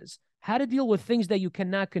losses, how to deal with things that you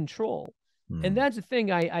cannot control. And that's the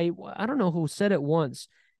thing. I don't know who said it once.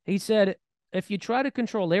 He said, if you try to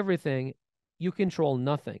control everything, you control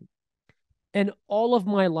nothing. And all of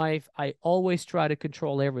my life, I always try to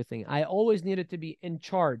control everything. I always needed to be in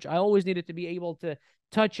charge. I always needed to be able to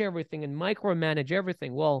touch everything and micromanage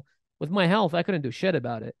everything. Well, with my health, I couldn't do shit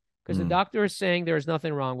about it because the doctor is saying there's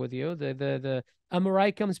nothing wrong with you. The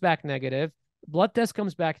MRI comes back negative, blood test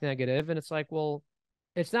comes back negative, and it's like, well,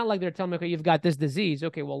 it's not like they're telling me, okay, you've got this disease.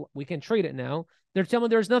 Okay, well, we can treat it now. They're telling me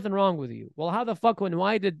there's nothing wrong with you. Well, how the fuck and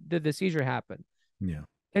why did the seizure happen? Yeah.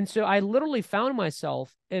 And so I literally found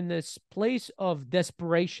myself in this place of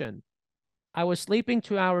desperation. I was sleeping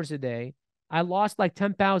 2 hours a day. I lost like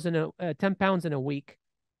 10 pounds in a week.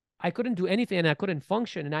 I couldn't do anything and I couldn't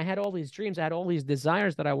function. And I had all these dreams. I had all these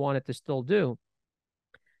desires that I wanted to still do.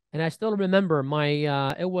 And I still remember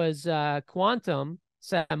it was Quantum,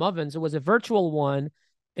 Sam Ovens. It was a virtual one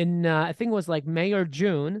in, I think it was like May or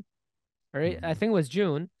June, right? I think it was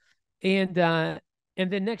June. And the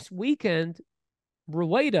next weekend,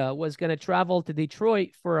 Rueda was going to travel to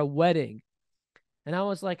Detroit for a wedding. And I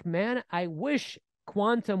was like, man, I wish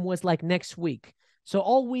Quantum was like next week. So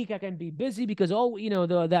all week I can be busy because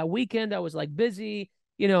that weekend I was like busy,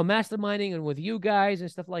 masterminding and with you guys and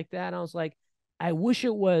stuff like that. And I was like, I wish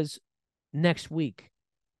it was next week.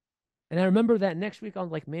 And I remember that next week I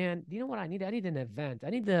was like, man, do you know what I need? I need an event.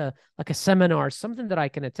 I need like a seminar, something that I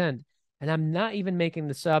can attend. And I'm not even making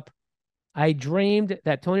this up. I dreamed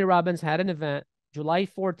that Tony Robbins had an event July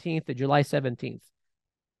 14th to July 17th.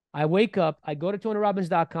 I wake up, I go to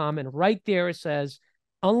TonyRobbins.com, and right there it says,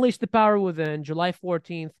 Unleash the Power Within, July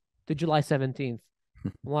 14th to July 17th.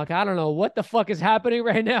 I'm like, I don't know what the fuck is happening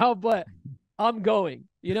right now, but I'm going,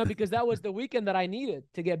 because that was the weekend that I needed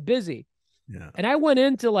to get busy. Yeah. And I went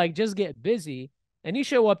in to like just get busy, and you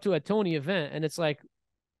show up to a Tony event, and it's like,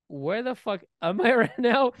 where the fuck am I right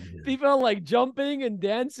now? Yeah. People are like jumping and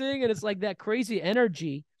dancing, and it's like that crazy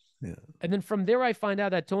energy. Yeah. And then from there, I find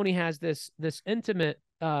out that Tony has this intimate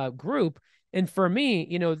group. And for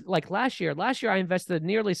me, like last year I invested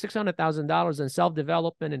nearly $600,000 in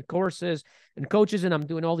self-development and courses and coaches. And I'm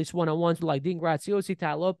doing all these one-on-ones with like Dean Graziosi,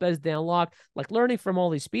 Ty Lopez, Dan Locke, like learning from all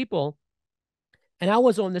these people. And I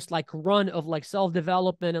was on this like run of like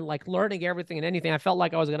self-development and like learning everything and anything. I felt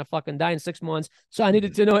like I was going to fucking die in 6 months. So I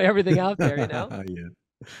needed to know everything out there, Yeah.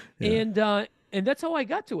 Yeah. And that's how I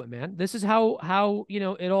got to it, man. This is how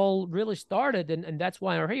it all really started, and that's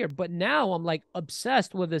why I'm here. But now I'm like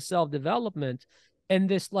obsessed with this self-development and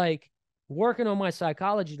this like working on my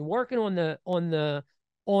psychology and working on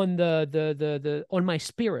my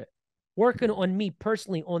spirit, working on me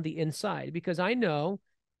personally on the inside, because I know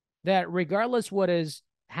that regardless what is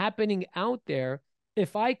happening out there,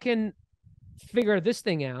 if I can figure this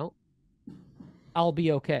thing out, I'll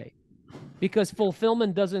be okay. Because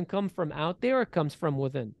fulfillment doesn't come from out there, it comes from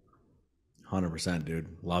within. 100%, dude.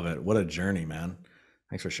 Love it. What a journey, man.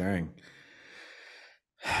 Thanks for sharing.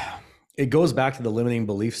 It goes back to the limiting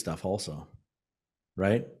belief stuff also,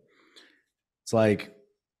 right? It's like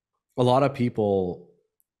a lot of people,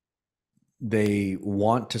 they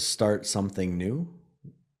want to start something new.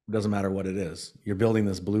 It doesn't matter what it is. You're building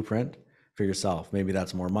this blueprint for yourself. Maybe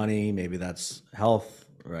that's more money. Maybe that's health,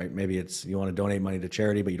 right? Maybe it's you want to donate money to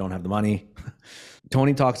charity, but you don't have the money.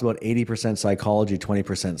 Tony talks about 80% psychology,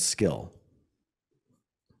 20% skill.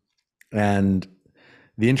 And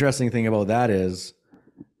the interesting thing about that is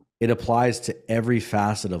it applies to every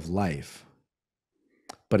facet of life.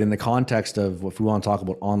 But in the context of, if we want to talk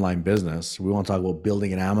about online business, we want to talk about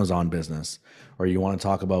building an Amazon business, or you want to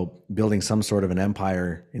talk about building some sort of an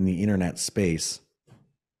empire in the internet space,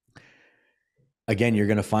 again, you're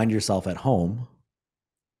going to find yourself at home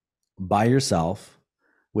by yourself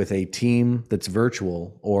with a team that's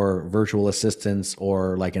virtual or virtual assistants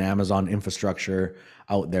or like an Amazon infrastructure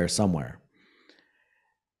out there somewhere.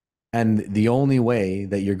 And the only way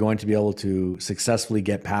that you're going to be able to successfully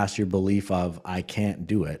get past your belief of, I can't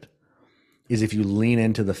do it, is if you lean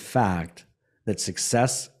into the fact that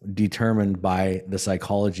success determined by the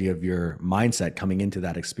psychology of your mindset coming into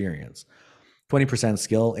that experience. 20%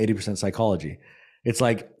 skill, 80% psychology. It's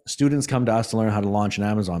like students come to us to learn how to launch an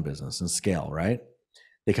Amazon business and scale, right?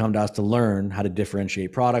 They come to us to learn how to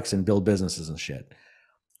differentiate products and build businesses and shit.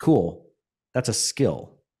 Cool. That's a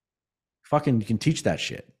skill. Fucking, you can teach that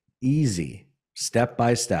shit. Easy, step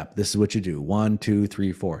by step. This is what you do. 1, 2,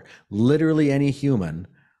 3, 4. Literally any human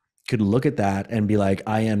could look at that and be like,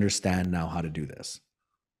 I understand now how to do this.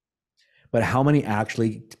 But how many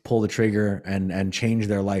actually pull the trigger and change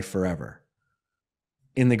their life forever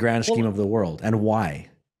in the grand scheme of the world? And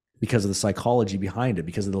why? Because of the psychology behind it,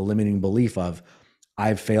 because of the limiting belief of,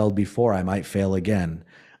 I've failed before, I might fail again.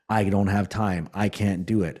 I don't have time. I can't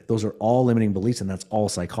do it. Those are all limiting beliefs, and that's all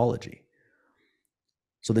psychology.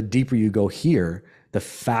 So the deeper you go here, the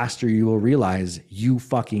faster you will realize you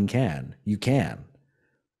fucking can. You can.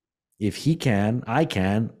 If he can, I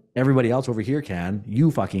can, everybody else over here can,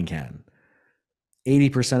 you fucking can.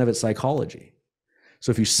 80% of it's psychology.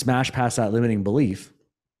 So if you smash past that limiting belief,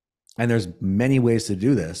 and there's many ways to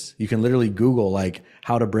do this, you can literally Google like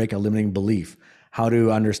how to break a limiting belief, how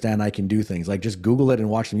to understand I can do things. Like just Google it and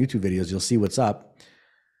watch some YouTube videos. You'll see what's up.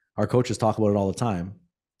 Our coaches talk about it all the time.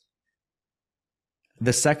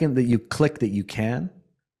 The second that you click that you can,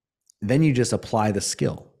 then you just apply the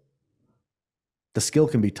skill. The skill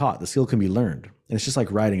can be taught. The skill can be learned. And it's just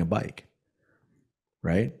like riding a bike,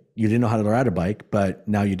 right? You didn't know how to ride a bike, but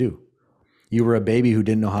now you do. You were a baby who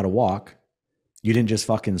didn't know how to walk. You didn't just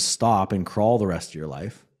fucking stop and crawl the rest of your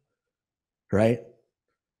life, right?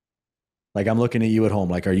 Like I'm looking at you at home.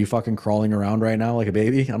 Like, are you fucking crawling around right now like a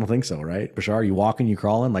baby? I don't think so, right? Bashar, are you walking? You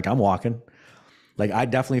crawling? Like I'm walking. Like I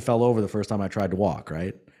definitely fell over the first time I tried to walk,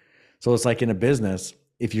 right? So it's like in a business,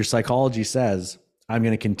 if your psychology says, I'm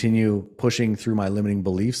going to continue pushing through my limiting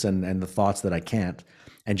beliefs and the thoughts that I can't,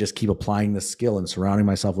 and just keep applying the skill and surrounding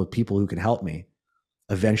myself with people who can help me,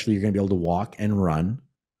 eventually you're going to be able to walk and run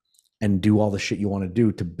and do all the shit you want to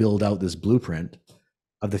do to build out this blueprint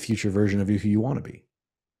of the future version of you who you want to be,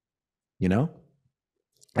 you know?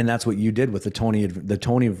 And that's what you did with the Tony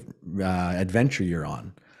adventure you're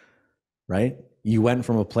on, right? You went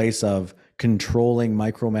from a place of controlling,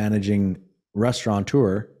 micromanaging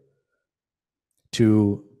restaurateur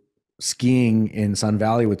to skiing in Sun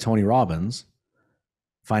Valley with Tony Robbins,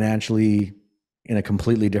 financially in a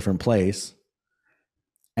completely different place.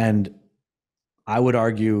 And I would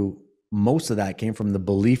argue most of that came from the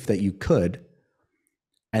belief that you could,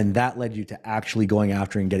 and that led you to actually going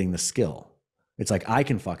after and getting the skill. It's like, I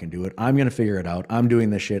can fucking do it. I'm going to figure it out. I'm doing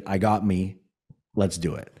this shit. I got me. Let's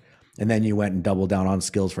do it. And then you went and doubled down on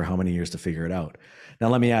skills for how many years to figure it out? Now,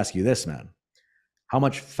 let me ask you this, man. How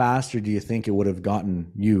much faster do you think it would have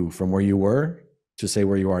gotten you from where you were to say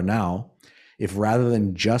where you are now, if rather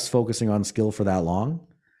than just focusing on skill for that long,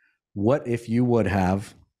 what if you would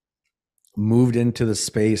have moved into the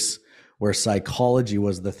space where psychology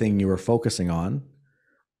was the thing you were focusing on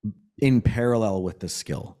in parallel with the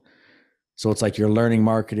skill? So it's like you're learning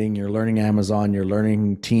marketing, you're learning Amazon, you're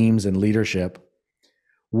learning teams and leadership.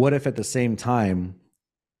 What if at the same time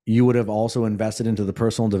you would have also invested into the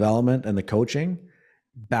personal development and the coaching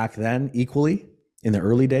back then equally in the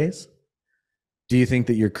early days? Do you think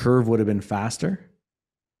that your curve would have been faster?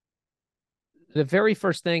 The very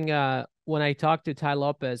first thing when I talked to Ty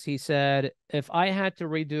Lopez, he said, if I had to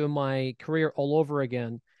redo my career all over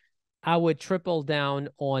again, I would triple down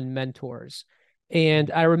on mentors.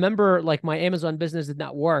 And I remember like my Amazon business did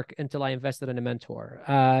not work until I invested in a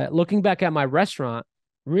mentor. Looking back at my restaurant,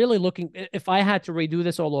 really looking, if I had to redo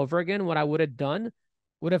this all over again, what I would have done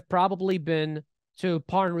would have probably been to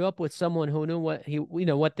partner up with someone who knew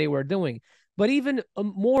what they were doing. But even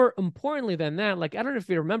more importantly than that, like, I don't know if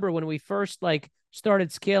you remember when we first like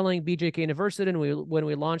started scaling BJK University and when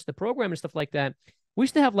we launched the program and stuff like that, we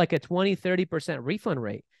used to have like a 20-30% refund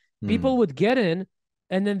rate. People would get in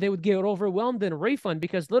and then they would get overwhelmed in a refund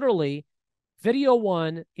because literally video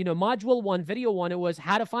one, module one, video one, it was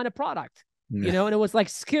how to find a product, and it was like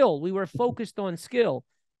skill. We were focused on skill.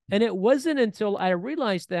 And it wasn't until I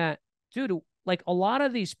realized that, dude, like a lot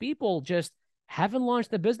of these people just haven't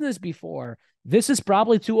launched a business before. This is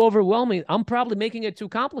probably too overwhelming. I'm probably making it too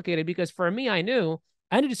complicated because for me, I knew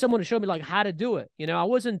I needed someone to show me like how to do it. I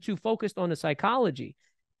wasn't too focused on the psychology.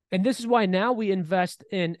 And this is why now we invest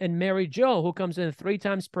in Mary Jo, who comes in 3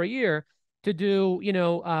 times per year to do,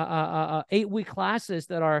 8-week classes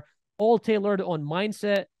that are all tailored on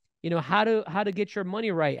mindset, how to get your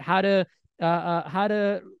money right, how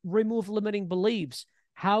to remove limiting beliefs,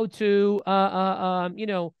 how to,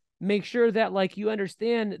 make sure that like you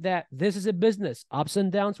understand that this is a business. Ups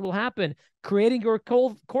and downs will happen. Creating your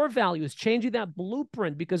core values, changing that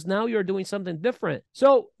blueprint because now you're doing something different.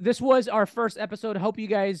 So this was our first episode. Hope you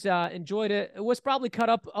guys enjoyed it. It was probably cut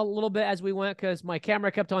up a little bit as we went because my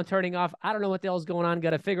camera kept on turning off. I don't know what the hell's going on.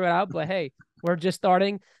 Got to figure it out. But hey, we're just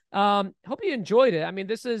starting. Hope you enjoyed it. I mean,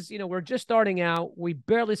 this is, we're just starting out. We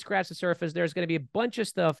barely scratched the surface. There's going to be a bunch of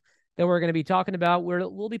stuff that we're going to be talking about.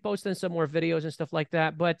 We'll be posting some more videos and stuff like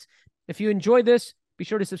that. But if you enjoyed this, be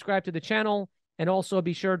sure to subscribe to the channel and also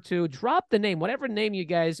be sure to drop the name, whatever name you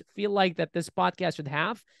guys feel like that this podcast should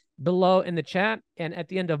have below in the chat. And at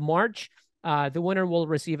the end of March, the winner will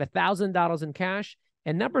receive $1,000 in cash.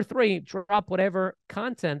 And number 3, drop whatever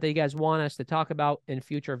content that you guys want us to talk about in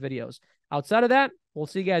future videos. Outside of that, we'll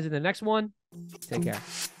see you guys in the next one. Take care.